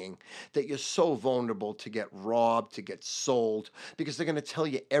person's saying, that you're so vulnerable to get robbed, to get sold, because they're going to tell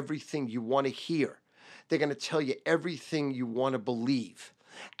you everything you want to hear. They're going to tell you everything you want to believe.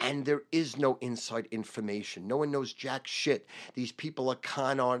 And there is no inside information. No one knows jack shit. These people are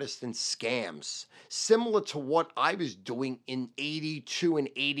con artists and scams. Similar to what I was doing in 82 and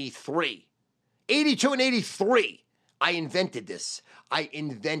 83. 82 and 83. I invented this.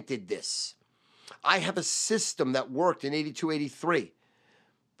 I have a system that worked in 82, 83.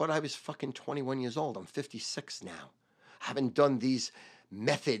 But I was fucking 21 years old. I'm 56 now. I haven't done these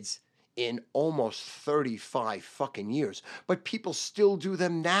methods in almost 35 fucking years. But people still do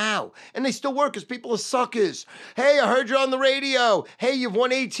them now. And they still work because people are suckers. Hey, I heard you on the radio. Hey, you've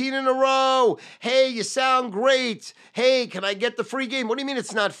won 18 in a row. Hey, you sound great. Hey, can I get the free game? What do you mean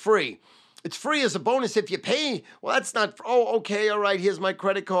it's not free? It's free as a bonus if you pay. Well, that's not, oh, okay, all right, here's my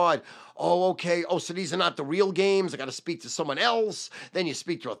credit card. Oh, okay, oh, so these are not the real games. I got to speak to someone else. Then you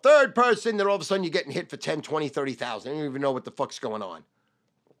speak to a third person. Then all of a sudden you're getting hit for 10, 20, 30,000. You don't even know what the fuck's going on.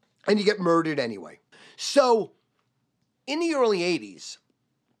 And you get murdered anyway. So in the early 80s,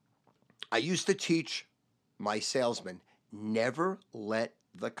 I used to teach my salesmen, never let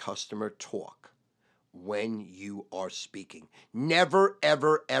the customer talk when you are speaking. Never,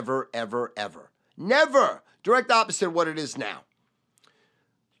 ever, ever, ever, ever. Never. Direct opposite of what it is now.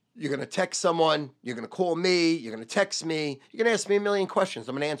 You're going to text someone. You're going to call me. You're going to text me. You're going to ask me a million questions.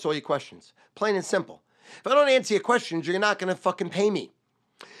 I'm going to answer all your questions. Plain and simple. If I don't answer your questions, you're not going to fucking pay me.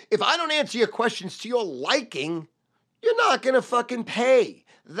 If I don't answer your questions to your liking, you're not going to fucking pay.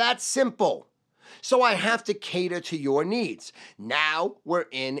 That's simple. So I have to cater to your needs. Now we're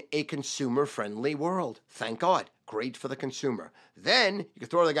in a consumer-friendly world. Thank God. great for the consumer. Then you could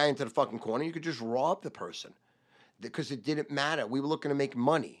throw the guy into the fucking corner. You could just rob the person because it didn't matter. We were looking to make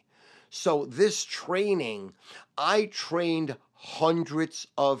money. So this training, I trained hundreds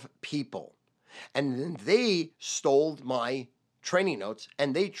of people. And then they stole my training notes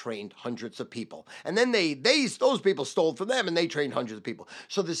and they trained hundreds of people. And then those people stole from them and they trained hundreds of people.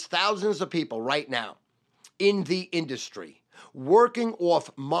 So there's thousands of people right now in the industry working off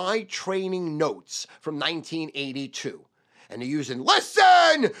my training notes from 1982. And they're using,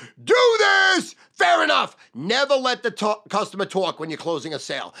 listen, do this. Fair enough. Never let the customer talk when you're closing a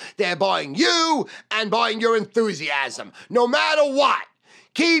sale. They're buying you and buying your enthusiasm, no matter what.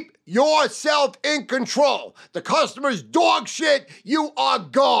 Keep yourself in control. The customer's dog shit, you are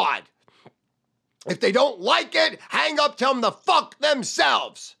God. If they don't like it, hang up, tell them to fuck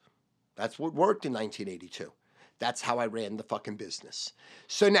themselves. That's what worked in 1982. That's how I ran the fucking business.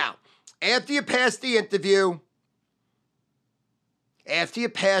 So now, after you pass the interview, after you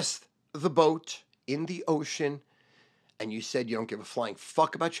passed the boat in the ocean, and you said you don't give a flying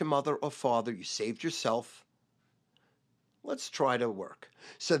fuck about your mother or father, you saved yourself, let's try to work.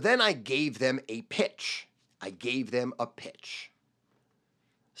 So then I gave them a pitch.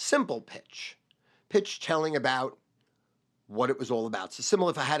 Simple pitch. Pitch telling about what it was all about. So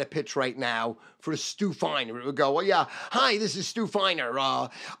similar if I had a pitch right now for Stu Feiner, it would go, well, yeah, hi, this is Stu Feiner. I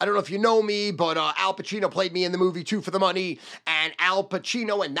don't know if you know me, but Al Pacino played me in the movie Two for the Money, and Al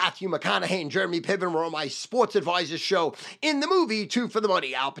Pacino and Matthew McConaughey and Jeremy Piven were on my Sports Advisors show in the movie Two for the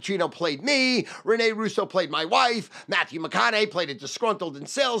Money. Al Pacino played me, Rene Russo played my wife, Matthew McConaughey played a disgruntled and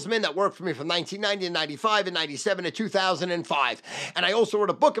salesman that worked for me from 1990 to 95 and 97 to 2005. And I also wrote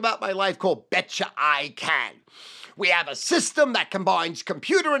a book about my life called Betcha I Can. We have a system that combines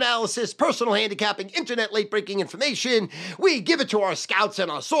computer analysis, personal handicapping, internet late-breaking information. We give it to our scouts and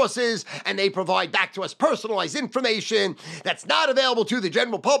our sources, and they provide back to us personalized information that's not available to the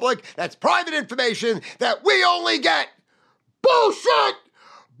general public. That's private information that we only get. Bullshit!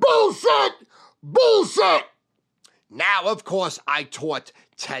 Bullshit! Bullshit! Now, of course, I taught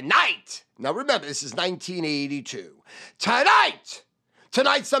tonight. Now, remember, this is 1982. Tonight's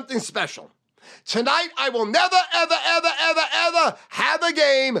something special. Tonight, I will never, ever, ever, ever, ever have a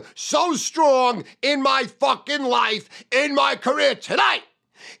game so strong in my fucking life, in my career. Tonight,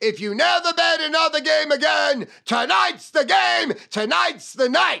 if you never bet another game again, tonight's the game. Tonight's the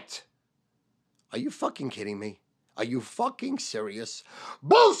night. Are you fucking kidding me? Are you fucking serious?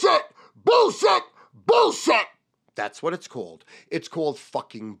 Bullshit! Bullshit! Bullshit! That's what it's called. It's called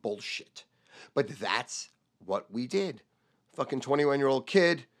fucking bullshit. But that's what we did. Fucking 21-year-old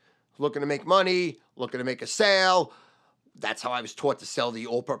kid, looking to make money, looking to make a sale. That's how I was taught to sell the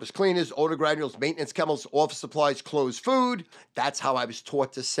all-purpose cleaners, odor granules, maintenance chemicals, office supplies, clothes, food. That's how I was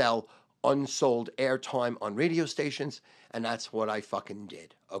taught to sell unsold airtime on radio stations, and that's what I fucking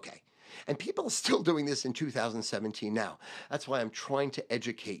did. Okay. And people are still doing this in 2017 now. That's why I'm trying to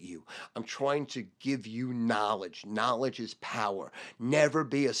educate you. I'm trying to give you knowledge. Knowledge is power. Never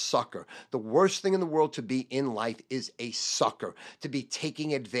be a sucker. The worst thing in the world to be in life is a sucker, to be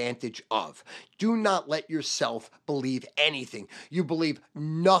taking advantage of. Do not let yourself believe anything. You believe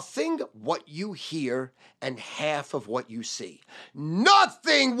nothing what you hear and half of what you see.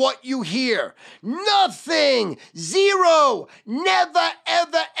 Nothing what you hear. Nothing. Zero. Never,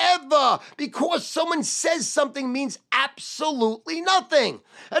 ever, ever. Because someone says something means absolutely nothing.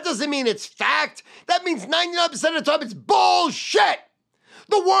 That doesn't mean it's fact. That means 99% of the time it's bullshit.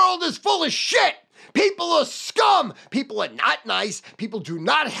 The world is full of shit. People are scum. People are not nice. People do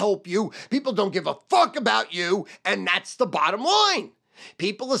not help you. People don't give a fuck about you. And that's the bottom line.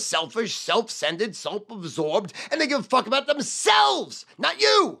 People are selfish, self-centered, self-absorbed, and they give a fuck about themselves. Not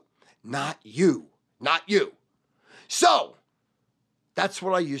you. Not you. Not you. So, that's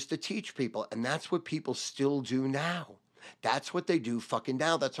what I used to teach people, and that's what people still do now. That's what they do fucking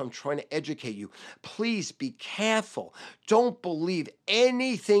now. That's what I'm trying to educate you. Please be careful. Don't believe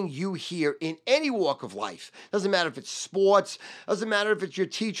anything you hear in any walk of life. Doesn't matter if it's sports. Doesn't matter if it's your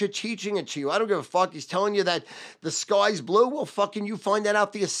teacher teaching it to you. I don't give a fuck. He's telling you that the sky's blue. Well, fucking you find that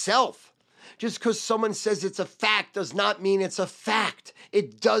out for yourself. Just because someone says it's a fact does not mean it's a fact.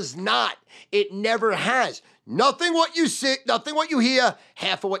 It does not. It never has. Nothing what you see, nothing what you hear,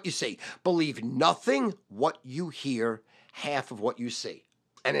 half of what you see. Believe nothing what you hear, half of what you see.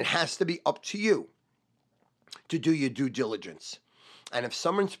 And it has to be up to you to do your due diligence. And if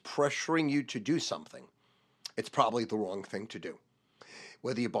someone's pressuring you to do something, it's probably the wrong thing to do.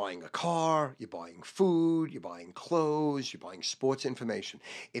 Whether you're buying a car, you're buying food, you're buying clothes, you're buying sports information.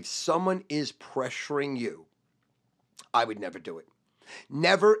 If someone is pressuring you, I would never do it.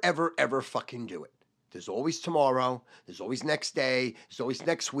 Never, ever, ever fucking do it. There's always tomorrow. There's always next day. There's always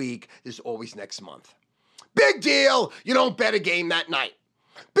next week. There's always next month. Big deal, you don't bet a game that night.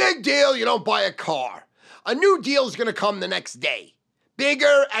 Big deal, you don't buy a car. A new deal is going to come the next day.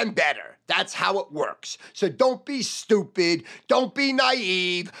 Bigger and better. That's how it works. So don't be stupid. Don't be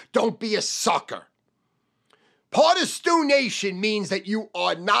naive. Don't be a sucker. Part of Stu Nation means that you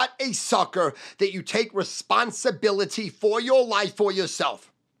are not a sucker, that you take responsibility for your life, for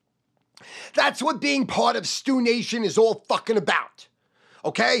yourself. That's what being part of Stu Nation is all fucking about.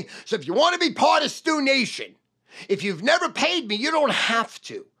 Okay? So if you want to be part of Stu Nation, if you've never paid me, you don't have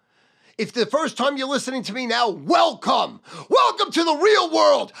to. If the first time you're listening to me now, welcome. Welcome to the real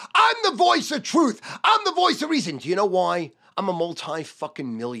world. I'm the voice of truth. I'm the voice of reason. Do you know why? I'm a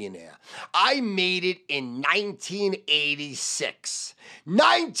multi-fucking millionaire. I made it in 1986.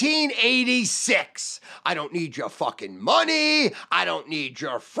 1986. I don't need your fucking money. I don't need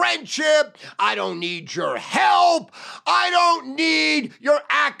your friendship. I don't need your help. I don't need your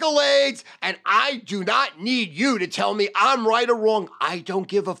accolades. And I do not need you to tell me I'm right or wrong. I don't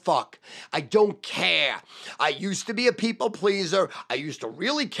give a fuck. I don't care. I used to be a people pleaser. I used to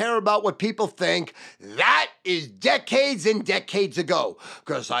really care about what people think. That is decades and decades ago,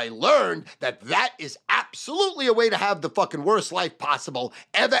 because I learned that that is absolutely a way to have the fucking worst life possible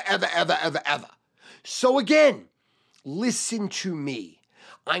ever. So again, listen to me.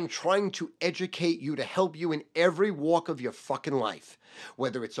 I'm trying to educate you to help you in every walk of your fucking life.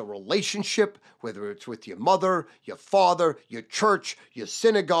 Whether it's a relationship, whether it's with your mother, your father, your church, your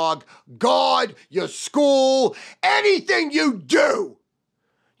synagogue, God, your school, anything you do.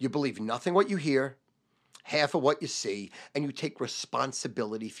 You believe nothing what you hear, half of what you see, and you take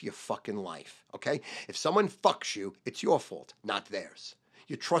responsibility for your fucking life, okay? If someone fucks you, it's your fault, not theirs.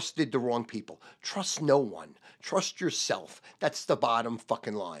 You trusted the wrong people. Trust no one. Trust yourself. That's the bottom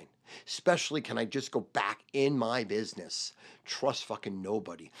fucking line. Especially, can I just go back in my business? Trust fucking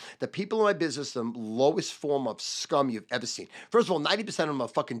nobody. The people in my business, the lowest form of scum you've ever seen. First of all, 90% of them are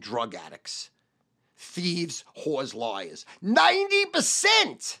fucking drug addicts. Thieves, whores, liars.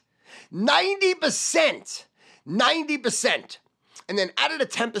 90%! 90%. And then out of the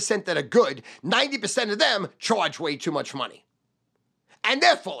 10% that are good, 90% of them charge way too much money. And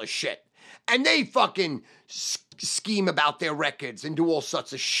they're full of shit. And they fucking scheme about their records and do all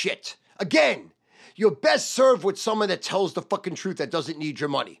sorts of shit. Again, you're best served with someone that tells the fucking truth that doesn't need your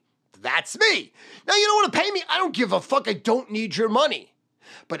money. That's me. Now, you don't want to pay me? I don't give a fuck. I don't need your money.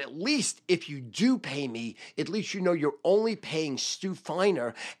 But at least if you do pay me, at least you know you're only paying Stu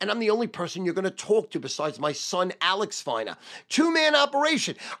Feiner, and I'm the only person you're going to talk to besides my son, Alex Feiner. 2-man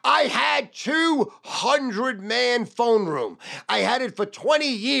operation. I had 200-man phone room. I had it for 20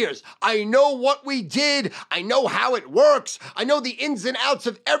 years. I know what we did. I know how it works. I know the ins and outs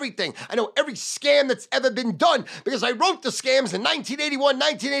of everything. I know every scam that's ever been done because I wrote the scams in 1981,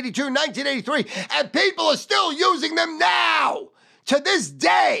 1982, 1983, and people are still using them now. To this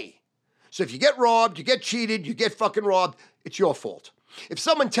day. So if you get robbed, you get cheated, you get fucking robbed, it's your fault. If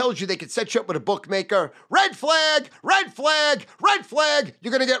someone tells you they could set you up with a bookmaker, red flag, red flag, red flag,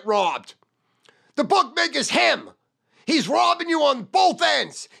 you're going to get robbed. The bookmaker's him. He's robbing you on both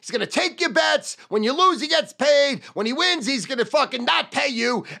ends. He's going to take your bets. When you lose, he gets paid. When he wins, he's going to fucking not pay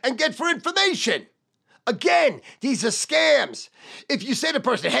you and get for information. Again, these are scams. If you say to a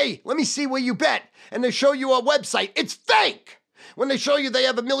person, hey, let me see where you bet, and they show you a website, it's fake. When they show you they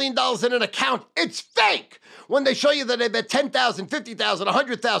have $1 million in an account, it's fake. When they show you that they bet 10,000, 50,000,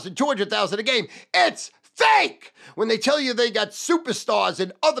 100,000, 200,000 a game, it's fake. When they tell you they got superstars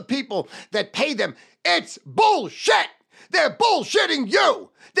and other people that pay them, it's bullshit. They're bullshitting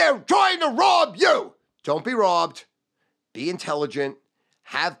you. They're trying to rob you. Don't be robbed. Be intelligent.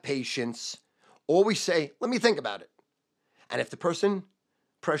 Have patience. Always say, let me think about it. And if the person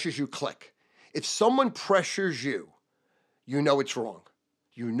pressures you, click. If someone pressures you, you know it's wrong.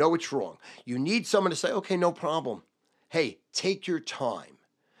 You know it's wrong. You need someone to say, okay, no problem. Hey, take your time.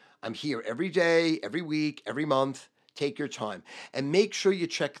 I'm here every day, every week, every month. Take your time. And make sure you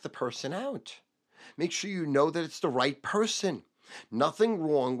check the person out. Make sure you know that it's the right person. Nothing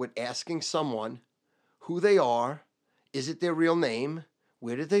wrong with asking someone who they are. Is it their real name?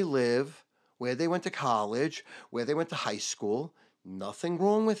 Where did they live? Where they went to college? Where they went to high school? Nothing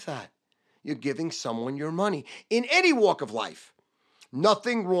wrong with that. You're giving someone your money in any walk of life.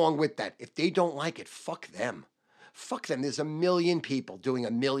 Nothing wrong with that. If they don't like it, fuck them. Fuck them. There's a million people doing a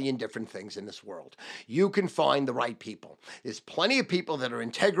million different things in this world. You can find the right people. There's plenty of people that are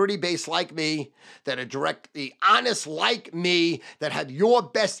integrity-based like me, that are directly honest like me, that have your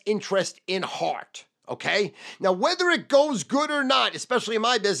best interest in heart. okay? Now, whether it goes good or not, especially in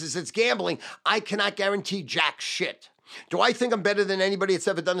my business, it's gambling, I cannot guarantee jack shit. Do I think I'm better than anybody that's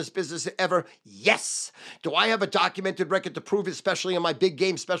ever done this business ever? Yes. Do I have a documented record to prove it, especially in my big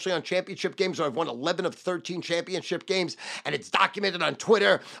games, especially on championship games where I've won 11 of 13 championship games, and it's documented on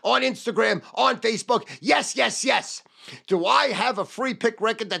Twitter, on Instagram, on Facebook? Yes, yes, yes. Do I have a free pick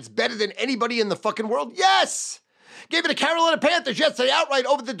record that's better than anybody in the fucking world? Yes. Gave it to Carolina Panthers yesterday outright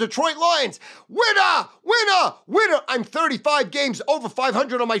over the Detroit Lions. Winner, winner, winner. I'm 35 games over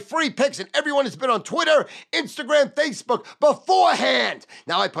 500 on my free picks, and everyone has been on Twitter, Instagram, Facebook beforehand.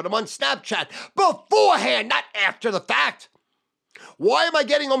 Now I put them on Snapchat beforehand, not after the fact. Why am I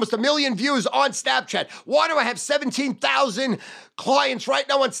getting almost 1 million views on Snapchat? Why do I have 17,000 clients right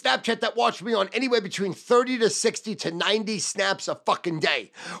now on Snapchat that watch me on anywhere between 30 to 60 to 90 snaps a fucking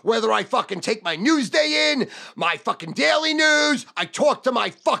day? Whether I fucking take my news day in, my fucking daily news, I talk to my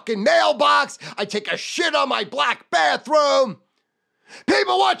fucking mailbox, I take a shit on my black bathroom.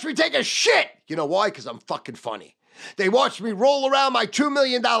 People watch me take a shit. You know why? Because I'm fucking funny. They watch me roll around my $2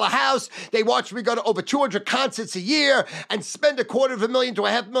 million house. They watch me go to over 200 concerts a year and spend $250,000 to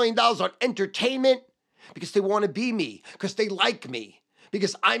 $500,000 on entertainment because they want to be me, because they like me,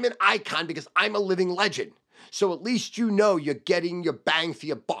 because I'm an icon, because I'm a living legend. So at least you know you're getting your bang for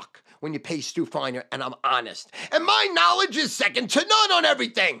your buck when you pay Stu Feiner, and I'm honest. And my knowledge is second to none on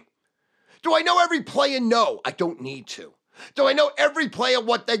everything. Do I know every player? No, I don't need to. Do I know every player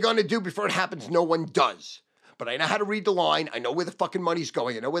what they're going to do before it happens? No one does. But I know how to read the line. I know where the fucking money's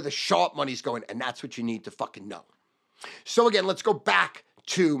going. I know where the sharp money's going. And that's what you need to fucking know. So again, let's go back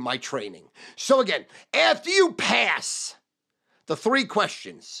to my training. So again, after you pass the 3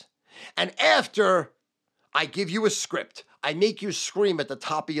 questions, and after I give you a script, I make you scream at the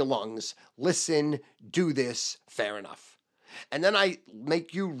top of your lungs, listen, do this, fair enough. And then I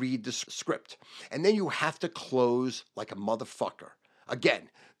make you read the script. And then you have to close like a motherfucker. Again,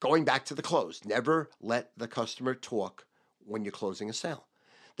 going back to the close, never let the customer talk when you're closing a sale.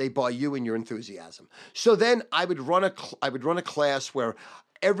 They buy you and your enthusiasm. So then I would run a class where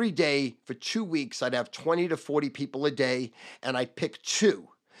every day for 2 weeks, I'd have 20 to 40 people a day, and I'd pick 2.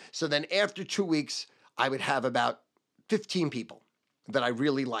 So then after 2 weeks, I would have about 15 people that I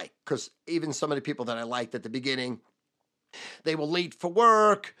really like, because even some of the people that I liked at the beginning, they were late for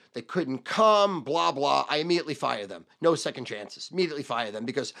work, they couldn't come, blah, blah. I immediately fire them. No second chances. Immediately fire them,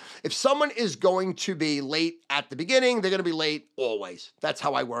 because if someone is going to be late at the beginning, they're going to be late always. That's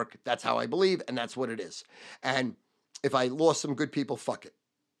how I work. That's how I believe, and that's what it is. And if I lost some good people, fuck it.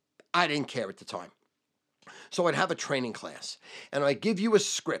 I didn't care at the time. So I'd have a training class, and I give you a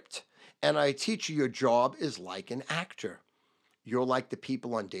script, and I teach you your job is like an actor. You're like the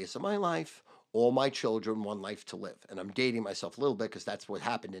people on Days of My Life, All My Children, One Life to Live. And I'm dating myself a little bit because that's what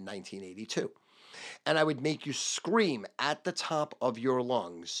happened in 1982. And I would make you scream at the top of your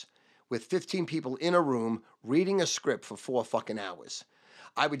lungs with 15 people in a room reading a script for 4 fucking hours.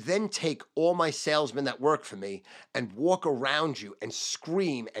 I would then take all my salesmen that work for me and walk around you and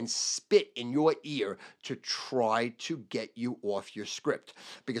scream and spit in your ear to try to get you off your script.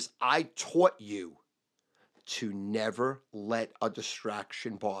 Because I taught you to never let a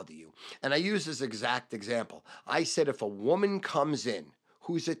distraction bother you. And I use this exact example. I said if a woman comes in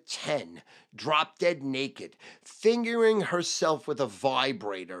who's a 10, drop dead naked, fingering herself with a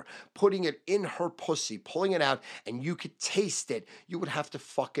vibrator, putting it in her pussy, pulling it out, and you could taste it, you would have to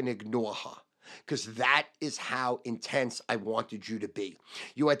fucking ignore her. Because that is how intense I wanted you to be.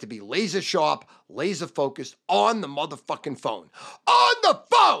 You had to be laser sharp, laser focused on the motherfucking phone. On the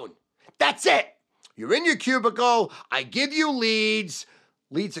phone! That's it! You're in your cubicle, I give you leads.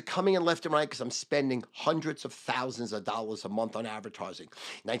 Leads are coming in left and right because I'm spending hundreds of thousands of dollars a month on advertising.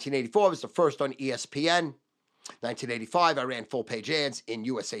 1984 I was the first on ESPN. 1985, I ran full-page ads in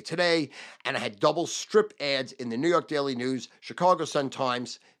USA Today, and I had double strip ads in the New York Daily News, Chicago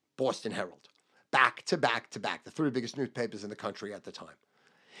Sun-Times, Boston Herald. Back to back to back, the 3 biggest newspapers in the country at the time.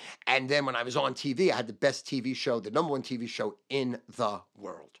 And then when I was on TV, I had the best TV show, the #1 TV show in the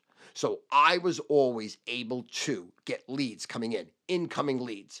world. So I was always able to get leads coming in, incoming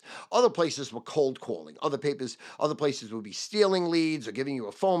leads. Other places were cold calling. Other places would be stealing leads or giving you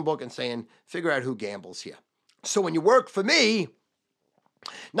a phone book and saying, figure out who gambles here. So when you work for me,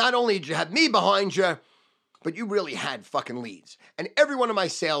 not only did you have me behind you, but you really had fucking leads. And every one of my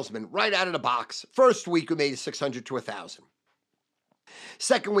salesmen, right out of the box, first week we made 600 to 1,000.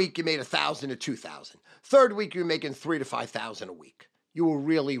 Second week you made 1,000 to 2,000. Third week you were making 3,000 to 5,000 a week. You were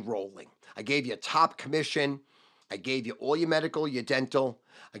really rolling. I gave you a top commission. I gave you all your medical, your dental.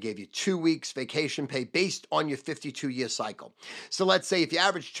 I gave you 2 weeks vacation pay based on your 52-year cycle. So let's say if you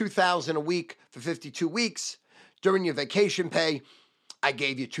average $2,000 a week for 52 weeks, during your vacation pay, I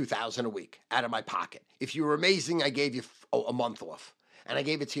gave you $2,000 a week out of my pocket. If you were amazing, I gave you a month off. And I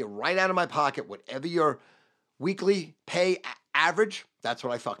gave it to you right out of my pocket, whatever your weekly pay average, that's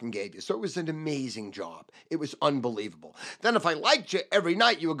what I fucking gave you. So it was an amazing job. It was unbelievable. Then if I liked you, every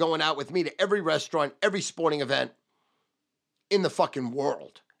night you were going out with me to every restaurant, every sporting event in the fucking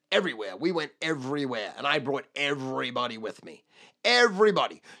world. Everywhere. We went everywhere. And I brought everybody with me.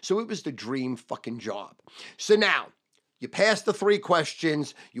 Everybody. So it was the dream fucking job. So now, you passed the 3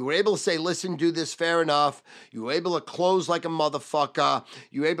 questions. You were able to say, listen, do this, fair enough. You were able to close like a motherfucker.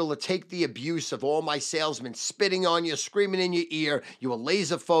 You were able to take the abuse of all my salesmen spitting on you, screaming in your ear. You were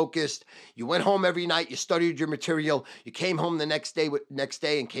laser focused. You went home every night. You studied your material. You came home the next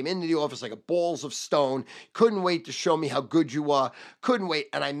day and came into the office like a balls of stone. Couldn't wait to show me how good you are. Couldn't wait.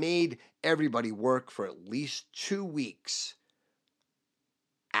 And I made everybody work for at least 2 weeks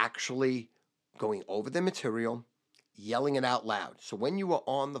actually going over the material, yelling it out loud. So when you were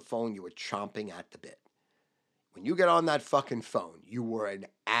on the phone, you were chomping at the bit. When you get on that fucking phone, you were an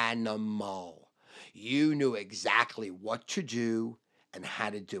animal. You knew exactly what to do and how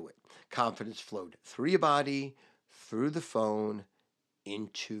to do it. Confidence flowed through your body, through the phone,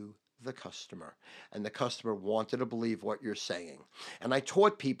 into the customer. And the customer wanted to believe what you're saying. And I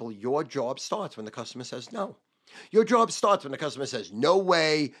taught people your job starts when the customer says no. Your job starts when the customer says, no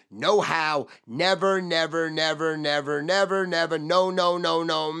way, no how, never, never, never, never, never, never,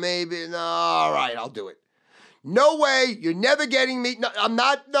 no, maybe, no, all right, I'll do it. No way, you're never getting me, I'm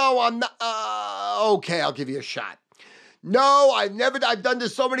not, okay, I'll give you a shot. No, I've done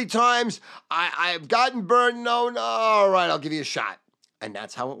this so many times, I've gotten burned, no, all right, I'll give you a shot. And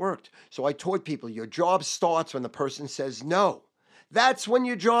that's how it worked. So I taught people, your job starts when the person says no. That's when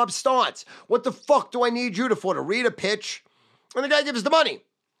your job starts. What the fuck do I need you for? To read a pitch? And the guy gives the money.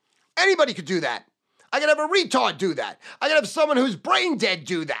 Anybody could do that. I could have a retard do that. I could have someone who's brain dead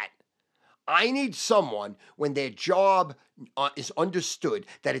do that. I need someone when their job is understood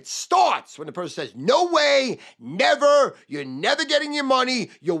that it starts when the person says, no way, never, you're never getting your money,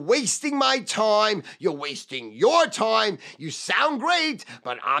 you're wasting my time, you're wasting your time, you sound great,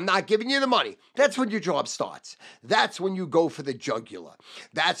 but I'm not giving you the money. That's when your job starts. That's when you go for the jugular.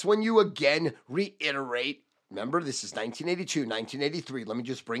 That's when you again reiterate. Remember, this is 1982, 1983. Let me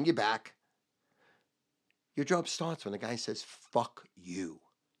just bring you back. Your job starts when the guy says, fuck you.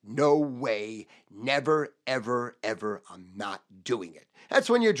 No way, never, ever, ever, I'm not doing it. That's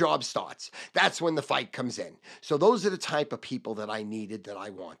when your job starts. That's when the fight comes in. So those are the type of people that I needed, that I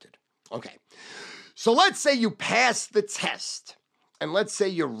wanted. Okay, so let's say you pass the test, and let's say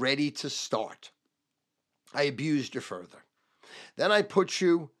you're ready to start. I abused you further. Then I put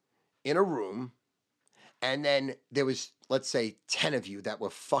you in a room, and then there was, let's say, 10 of you that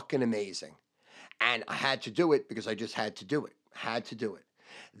were fucking amazing. And I had to do it because I just had to do it. Had to do it.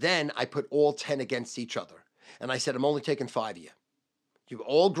 Then I put all 10 against each other. And I said, I'm only taking 5 of you. You're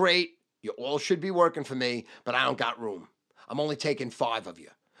all great. You all should be working for me, but I don't got room. I'm only taking 5 of you.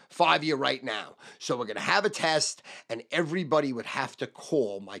 5 of you right now. So we're going to have a test, and everybody would have to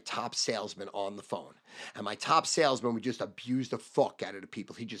call my top salesman on the phone. And my top salesman would just abuse the fuck out of the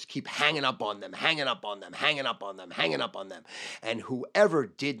people. He'd just keep hanging up on them, hanging up on them, hanging up on them, hanging up on them. And whoever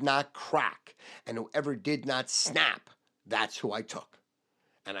did not crack and whoever did not snap, that's who I took.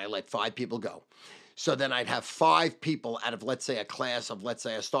 And I let 5 people go. So then I'd have 5 people out of, let's say, a class of, let's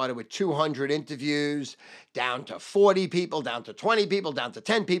say I started with 200 interviews, down to 40 people, down to 20 people, down to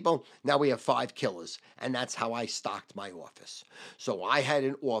 10 people. Now we have 5 killers. And that's how I stocked my office. So I had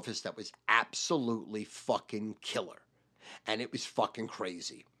an office that was absolutely fucking killer. And it was fucking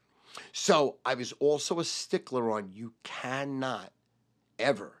crazy. So I was also a stickler on you cannot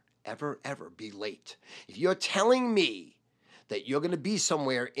ever, ever, ever be late. If you're telling me that you're going to be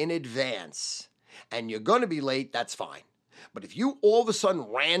somewhere in advance and you're going to be late, that's fine. But if you all of a sudden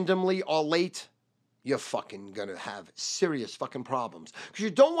randomly are late, you're fucking going to have serious fucking problems. Because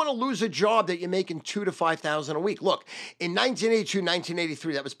you don't want to lose a job that you're making $2,000 to $5,000 a week. Look, in 1982,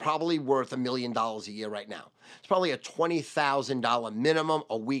 1983, that was probably worth $1 million a year right now. It's probably a $20,000 minimum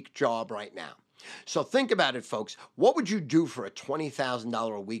a week job right now. So think about it, folks. What would you do for a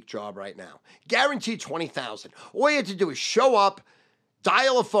 $20,000 a week job right now? Guaranteed $20,000. All you have to do is show up,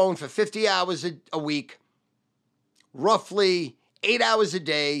 dial a phone for 50 hours a week, roughly 8 hours a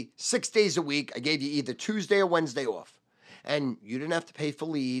day, 6 days a week. I gave you either Tuesday or Wednesday off. And you didn't have to pay for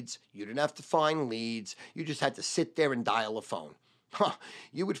leads. You didn't have to find leads. You just had to sit there and dial a phone.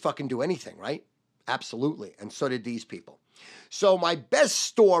 You would fucking do anything, right? Absolutely. And so did these people. So my best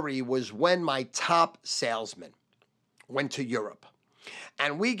story was when my top salesman went to Europe.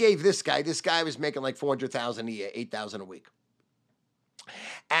 And we gave this guy was making like $400,000 a year, $8,000 a week.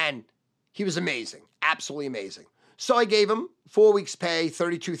 And he was amazing, absolutely amazing. So I gave him 4 weeks pay,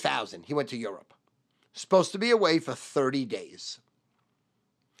 $32,000. He went to Europe. Supposed to be away for 30 days.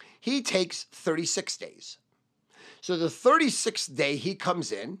 He takes 36 days. So the 36th day he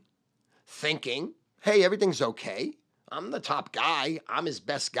comes in thinking, hey, everything's okay. I'm the top guy. I'm his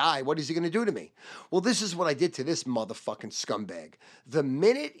best guy. What is he going to do to me? Well, this is what I did to this motherfucking scumbag. The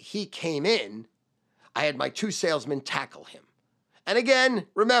minute he came in, I had my 2 salesmen tackle him. And again,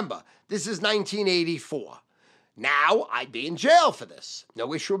 remember, this is 1984. Now I'd be in jail for this.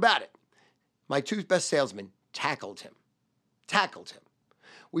 No issue about it. My 2 best salesmen tackled him.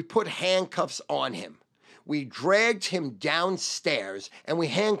 We put handcuffs on him. We dragged him downstairs and we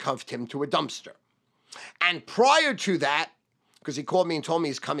handcuffed him to a dumpster. And prior to that, because he called me and told me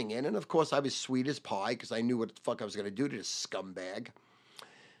he's coming in, and of course I was sweet as pie because I knew what the fuck I was going to do to this scumbag.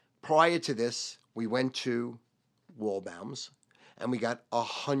 Prior to this, we went to Waldbaum's and we got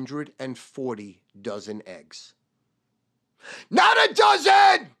 140 dozen eggs. Not a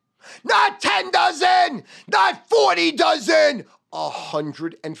dozen! Not 10 dozen! Not 40 dozen!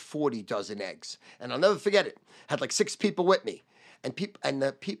 140 dozen eggs. And I'll never forget it. Had like 6 people with me. And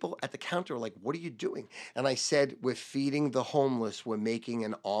the people at the counter were like, what are you doing? And I said, we're feeding the homeless. We're making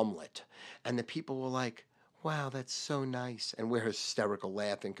an omelet. And the people were like, wow, that's so nice. And we're hysterical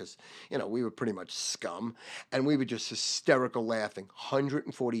laughing because, we were pretty much scum. And we were just hysterical laughing.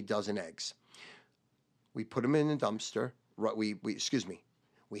 140 dozen eggs. We put them in the dumpster. We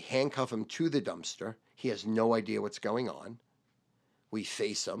handcuff him to the dumpster. He has no idea what's going on. We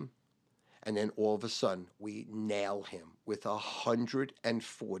face him. And then all of a sudden, we nail him with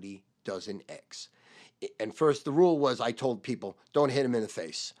 140 dozen eggs. And first, the rule was I told people, don't hit him in the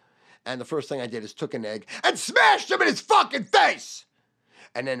face. And the first thing I did is took an egg and smashed him in his fucking face.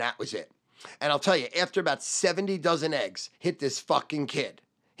 And then that was it. And I'll tell you, after about 70 dozen eggs, hit this fucking kid.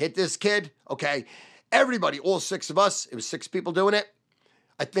 Okay? Everybody, all 6 of us, it was 6 people doing it.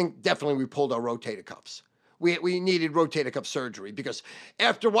 I think definitely we pulled our rotator cuffs. We needed rotator cuff surgery because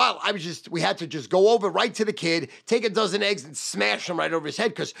after a while, we had to just go over right to the kid, take a dozen eggs and smash them right over his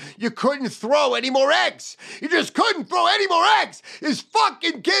head because you couldn't throw any more eggs. You just couldn't throw any more eggs. This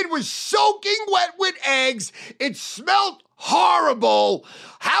fucking kid was soaking wet with eggs. It smelled horrible.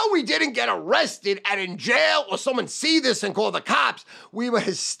 How we didn't get arrested and in jail or someone see this and call the cops, we were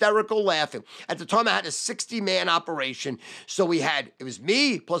hysterical laughing. At the time, I had a 60-man operation. So it was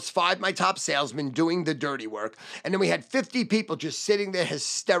me plus 5 my top salesmen doing the dirty work. And then we had 50 people just sitting there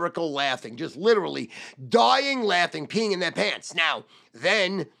hysterical laughing, just literally dying laughing, peeing in their pants. Now,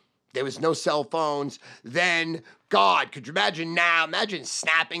 then there was no cell phones. Then, God, could you imagine now? Imagine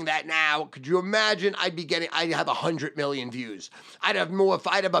snapping that now. Could you imagine I'd have 100 million views. I'd have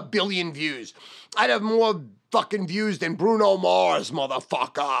 1 billion views. I'd have more fucking views than Bruno Mars,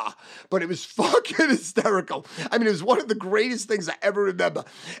 motherfucker. But it was fucking hysterical. I mean, it was one of the greatest things I ever remember.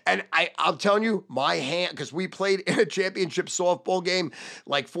 And I'm telling you, my hand, because we played in a championship softball game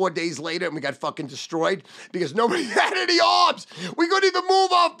like 4 days later and we got fucking destroyed because nobody had any arms. We couldn't even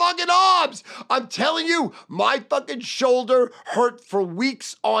move our fucking arms. I'm telling you, my fucking shoulder hurt for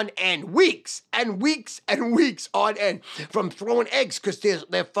weeks on end. Weeks and weeks and weeks on end from throwing eggs because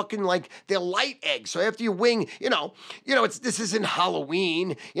they're fucking like, they're light eggs. So after you wing, this isn't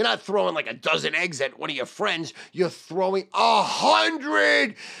Halloween. You're not throwing like a dozen eggs at one of your friends. You're throwing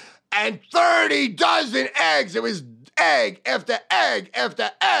 130 dozen eggs. It was egg after egg after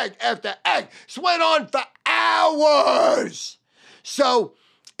egg after egg. This went on for hours. So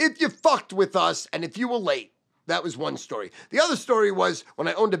if you fucked with us and if you were late, that was one story. The other story was when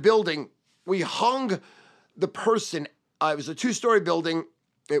I owned a building, we hung the person. It was a 2-story building.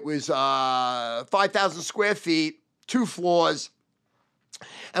 It was 5,000 square feet, 2 floors.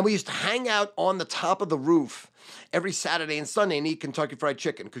 And we used to hang out on the top of the roof every Saturday and Sunday and eat Kentucky Fried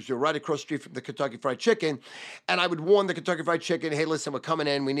Chicken because you're right across the street from the Kentucky Fried Chicken. And I would warn the Kentucky Fried Chicken, hey, listen, we're coming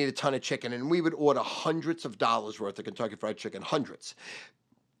in. We need a ton of chicken. And we would order hundreds of dollars worth of Kentucky Fried Chicken, hundreds.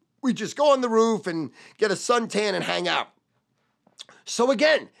 We'd just go on the roof and get a suntan and hang out. So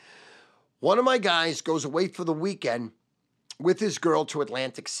again, one of my guys goes away for the weekend with his girl to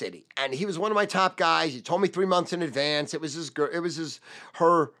Atlantic City. And he was one of my top guys. He told me 3 months in advance. It was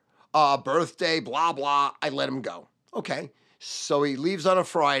her birthday, blah, blah. I let him go. Okay. So he leaves on a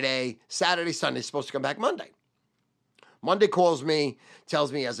Friday, Saturday, Sunday, supposed to come back Monday. Monday calls me,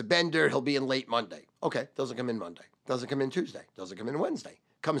 tells me he has a bender. He'll be in late Monday. Okay. Doesn't come in Monday. Doesn't come in Tuesday. Doesn't come in Wednesday.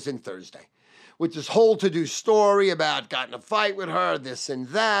 Comes in Thursday. with this whole to-do story about got in a fight with her, this and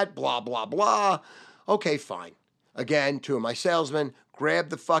that, blah, blah, blah. Okay, fine. Again, two of my salesmen grab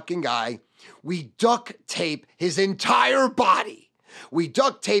the fucking guy. We duct tape his entire body. We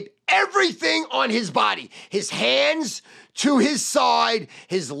duct tape everything on his body, his hands to his side,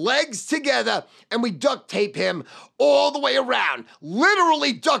 his legs together, and we duct tape him all the way around.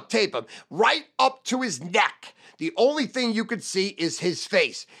 Literally duct tape him right up to his neck. The only thing you could see is his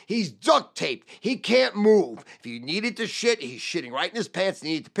face. He's duct taped. He can't move. If he needed to shit, he's shitting right in his pants. He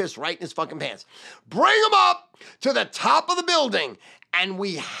needed to piss right in his fucking pants. Bring him up to the top of the building, and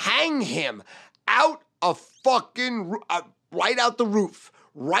we hang him out a fucking, right out the roof,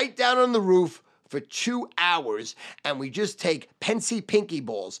 right down on the roof for 2 hours, and we just take Pensy Pinky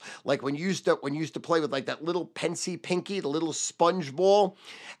balls, like when you used to play with like that little Pensy Pinky, the little sponge ball,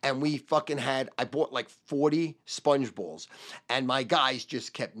 and we fucking I bought like 40 sponge balls, and my guys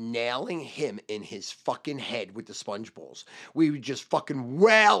just kept nailing him in his fucking head with the sponge balls. We would just fucking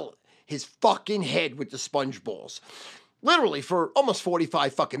well his fucking head with the sponge balls. Literally for almost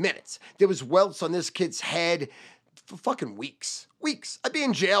 45 fucking minutes. There was welts on this kid's head for fucking weeks. I'd be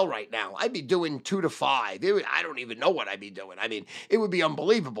in jail right now. I'd be doing 2 to 5. I don't even know what I'd be doing. I mean, it would be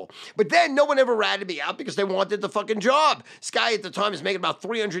unbelievable. But then no one ever ratted me out because they wanted the fucking job. This guy at the time is making about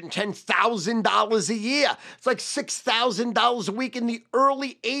 $310,000 a year. It's like $6,000 a week in the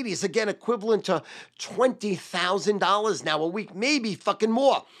early 80s. Again, equivalent to $20,000 now a week, maybe fucking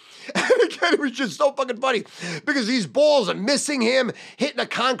more. And again, it was just so fucking funny because these balls are missing him, hitting a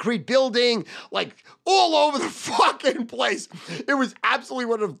concrete building, like all over the fucking place. It was absolutely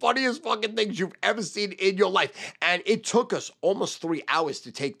one of the funniest fucking things you've ever seen in your life. And it took us almost 3 hours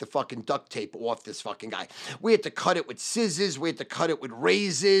to take the fucking duct tape off this fucking guy. We had to cut it with scissors. We had to cut it with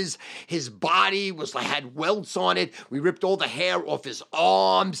razors. His body had welts on it. We ripped all the hair off his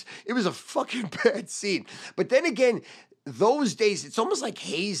arms. It was a fucking bad scene. But then again, those days, it's almost like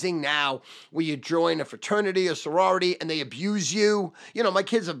hazing now, where you join a fraternity or sorority and they abuse you. You know, my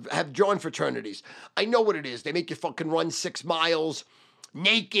kids have joined fraternities. I know what it is. They make you fucking run 6 miles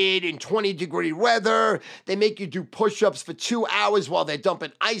naked in 20-degree weather. They make you do push-ups for 2 hours while they're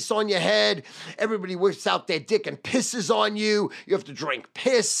dumping ice on your head. Everybody whips out their dick and pisses on you. You have to drink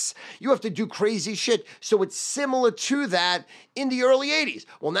piss. You have to do crazy shit. So it's similar to that in the early 80s.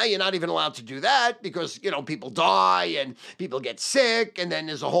 Well, now you're not even allowed to do that because, you know, people die and people get sick and then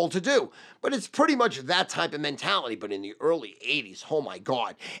there's a whole to-do. But it's pretty much that type of mentality. But in the early 80s, oh my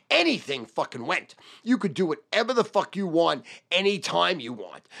God, anything fucking went. You could do whatever the fuck you want, anytime you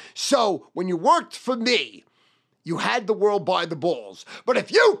want. So when you worked for me, you had the world by the balls. But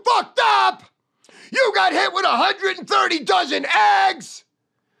if you fucked up, you got hit with 130 dozen eggs,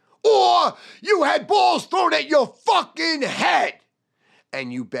 or you had balls thrown at your fucking head.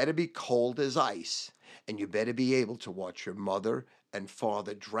 And you better be cold as ice, and you better be able to watch your mother and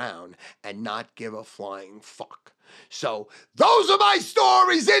father drown and not give a flying fuck. So those are my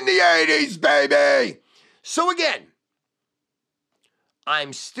stories in the 80s, baby. So again,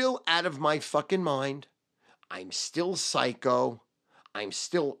 I'm still out of my fucking mind. I'm still psycho. I'm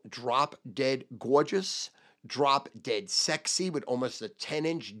still drop dead gorgeous, drop dead sexy with almost a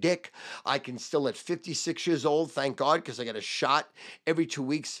 10-inch dick. I can still, at 56 years old, thank God, because I get a shot every 2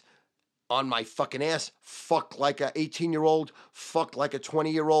 weeks on my fucking ass, fuck like a 18-year-old, fuck like a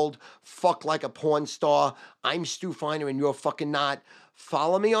 20-year-old, fuck like a porn star. I'm Stu Feiner and you're fucking not.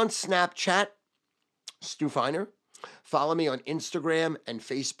 Follow me on Snapchat, Stu Feiner. Follow me on Instagram and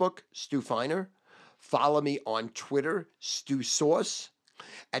Facebook, Stu Feiner. Follow me on Twitter, Stu Sauce.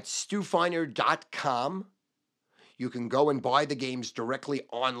 At StuFeiner.com, you can go and buy the games directly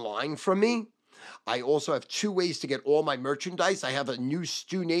online from me. I also have 2 ways to get all my merchandise. I have a new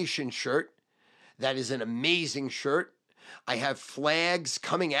Stu Nation shirt. That is an amazing shirt. I have flags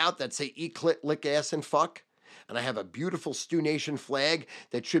coming out that say eat, clit, lick, ass, and fuck. And I have a beautiful Stu Nation flag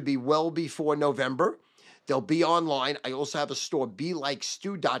that should be well before November. They'll be online. I also have a store,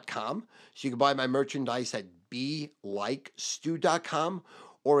 BeLikeStu.com. So you can buy my merchandise at BeLikeStu.com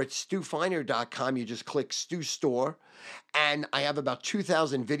or at StuFeiner.com. You just click Stu Store. And I have about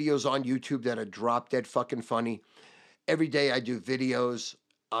 2,000 videos on YouTube that are drop dead fucking funny. Every day I do videos.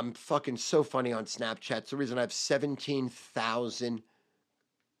 I'm fucking so funny on Snapchat. It's the reason I have 17,000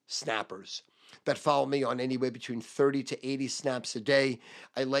 snappers that follow me on anywhere between 30 to 80 snaps a day.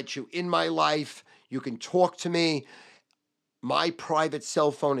 I let you in my life. You can talk to me. My private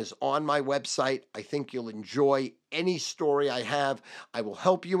cell phone is on my website. I think you'll enjoy any story I have. I will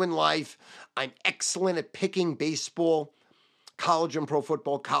help you in life. I'm excellent at picking baseball, college and pro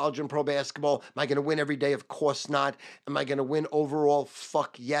football, college and pro basketball. Am I going to win every day? Of course not. Am I going to win overall?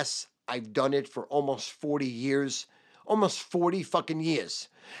 Fuck yes, I've done it for almost 40 years, almost 40 fucking years.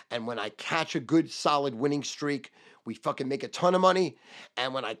 And when I catch a good, solid winning streak, we fucking make a ton of money.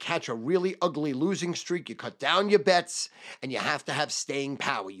 And when I catch a really ugly losing streak, you cut down your bets and you have to have staying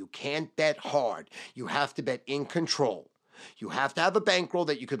power. You can't bet hard. You have to bet in control. You have to have a bankroll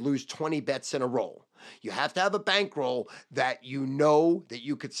that you could lose 20 bets in a row. You have to have a bankroll that you know that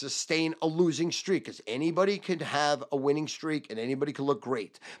you could sustain a losing streak, because anybody can have a winning streak and anybody can look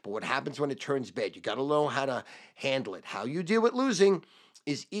great. But what happens when it turns bad? You got to know how to handle it. How you deal with losing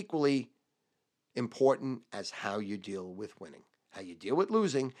is equally important as how you deal with winning. How you deal with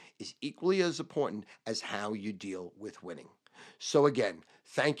losing is equally as important as how you deal with winning. So again,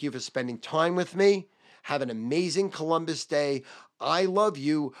 thank you for spending time with me. Have an amazing Columbus Day. I love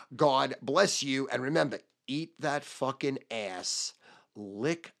you. God bless you. And remember, eat that fucking ass,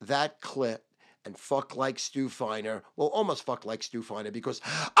 lick that clit, and fuck like Stu Feiner. Well, almost fuck like Stu Feiner, because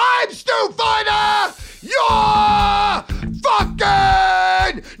I'm Stu Feiner! You're fucking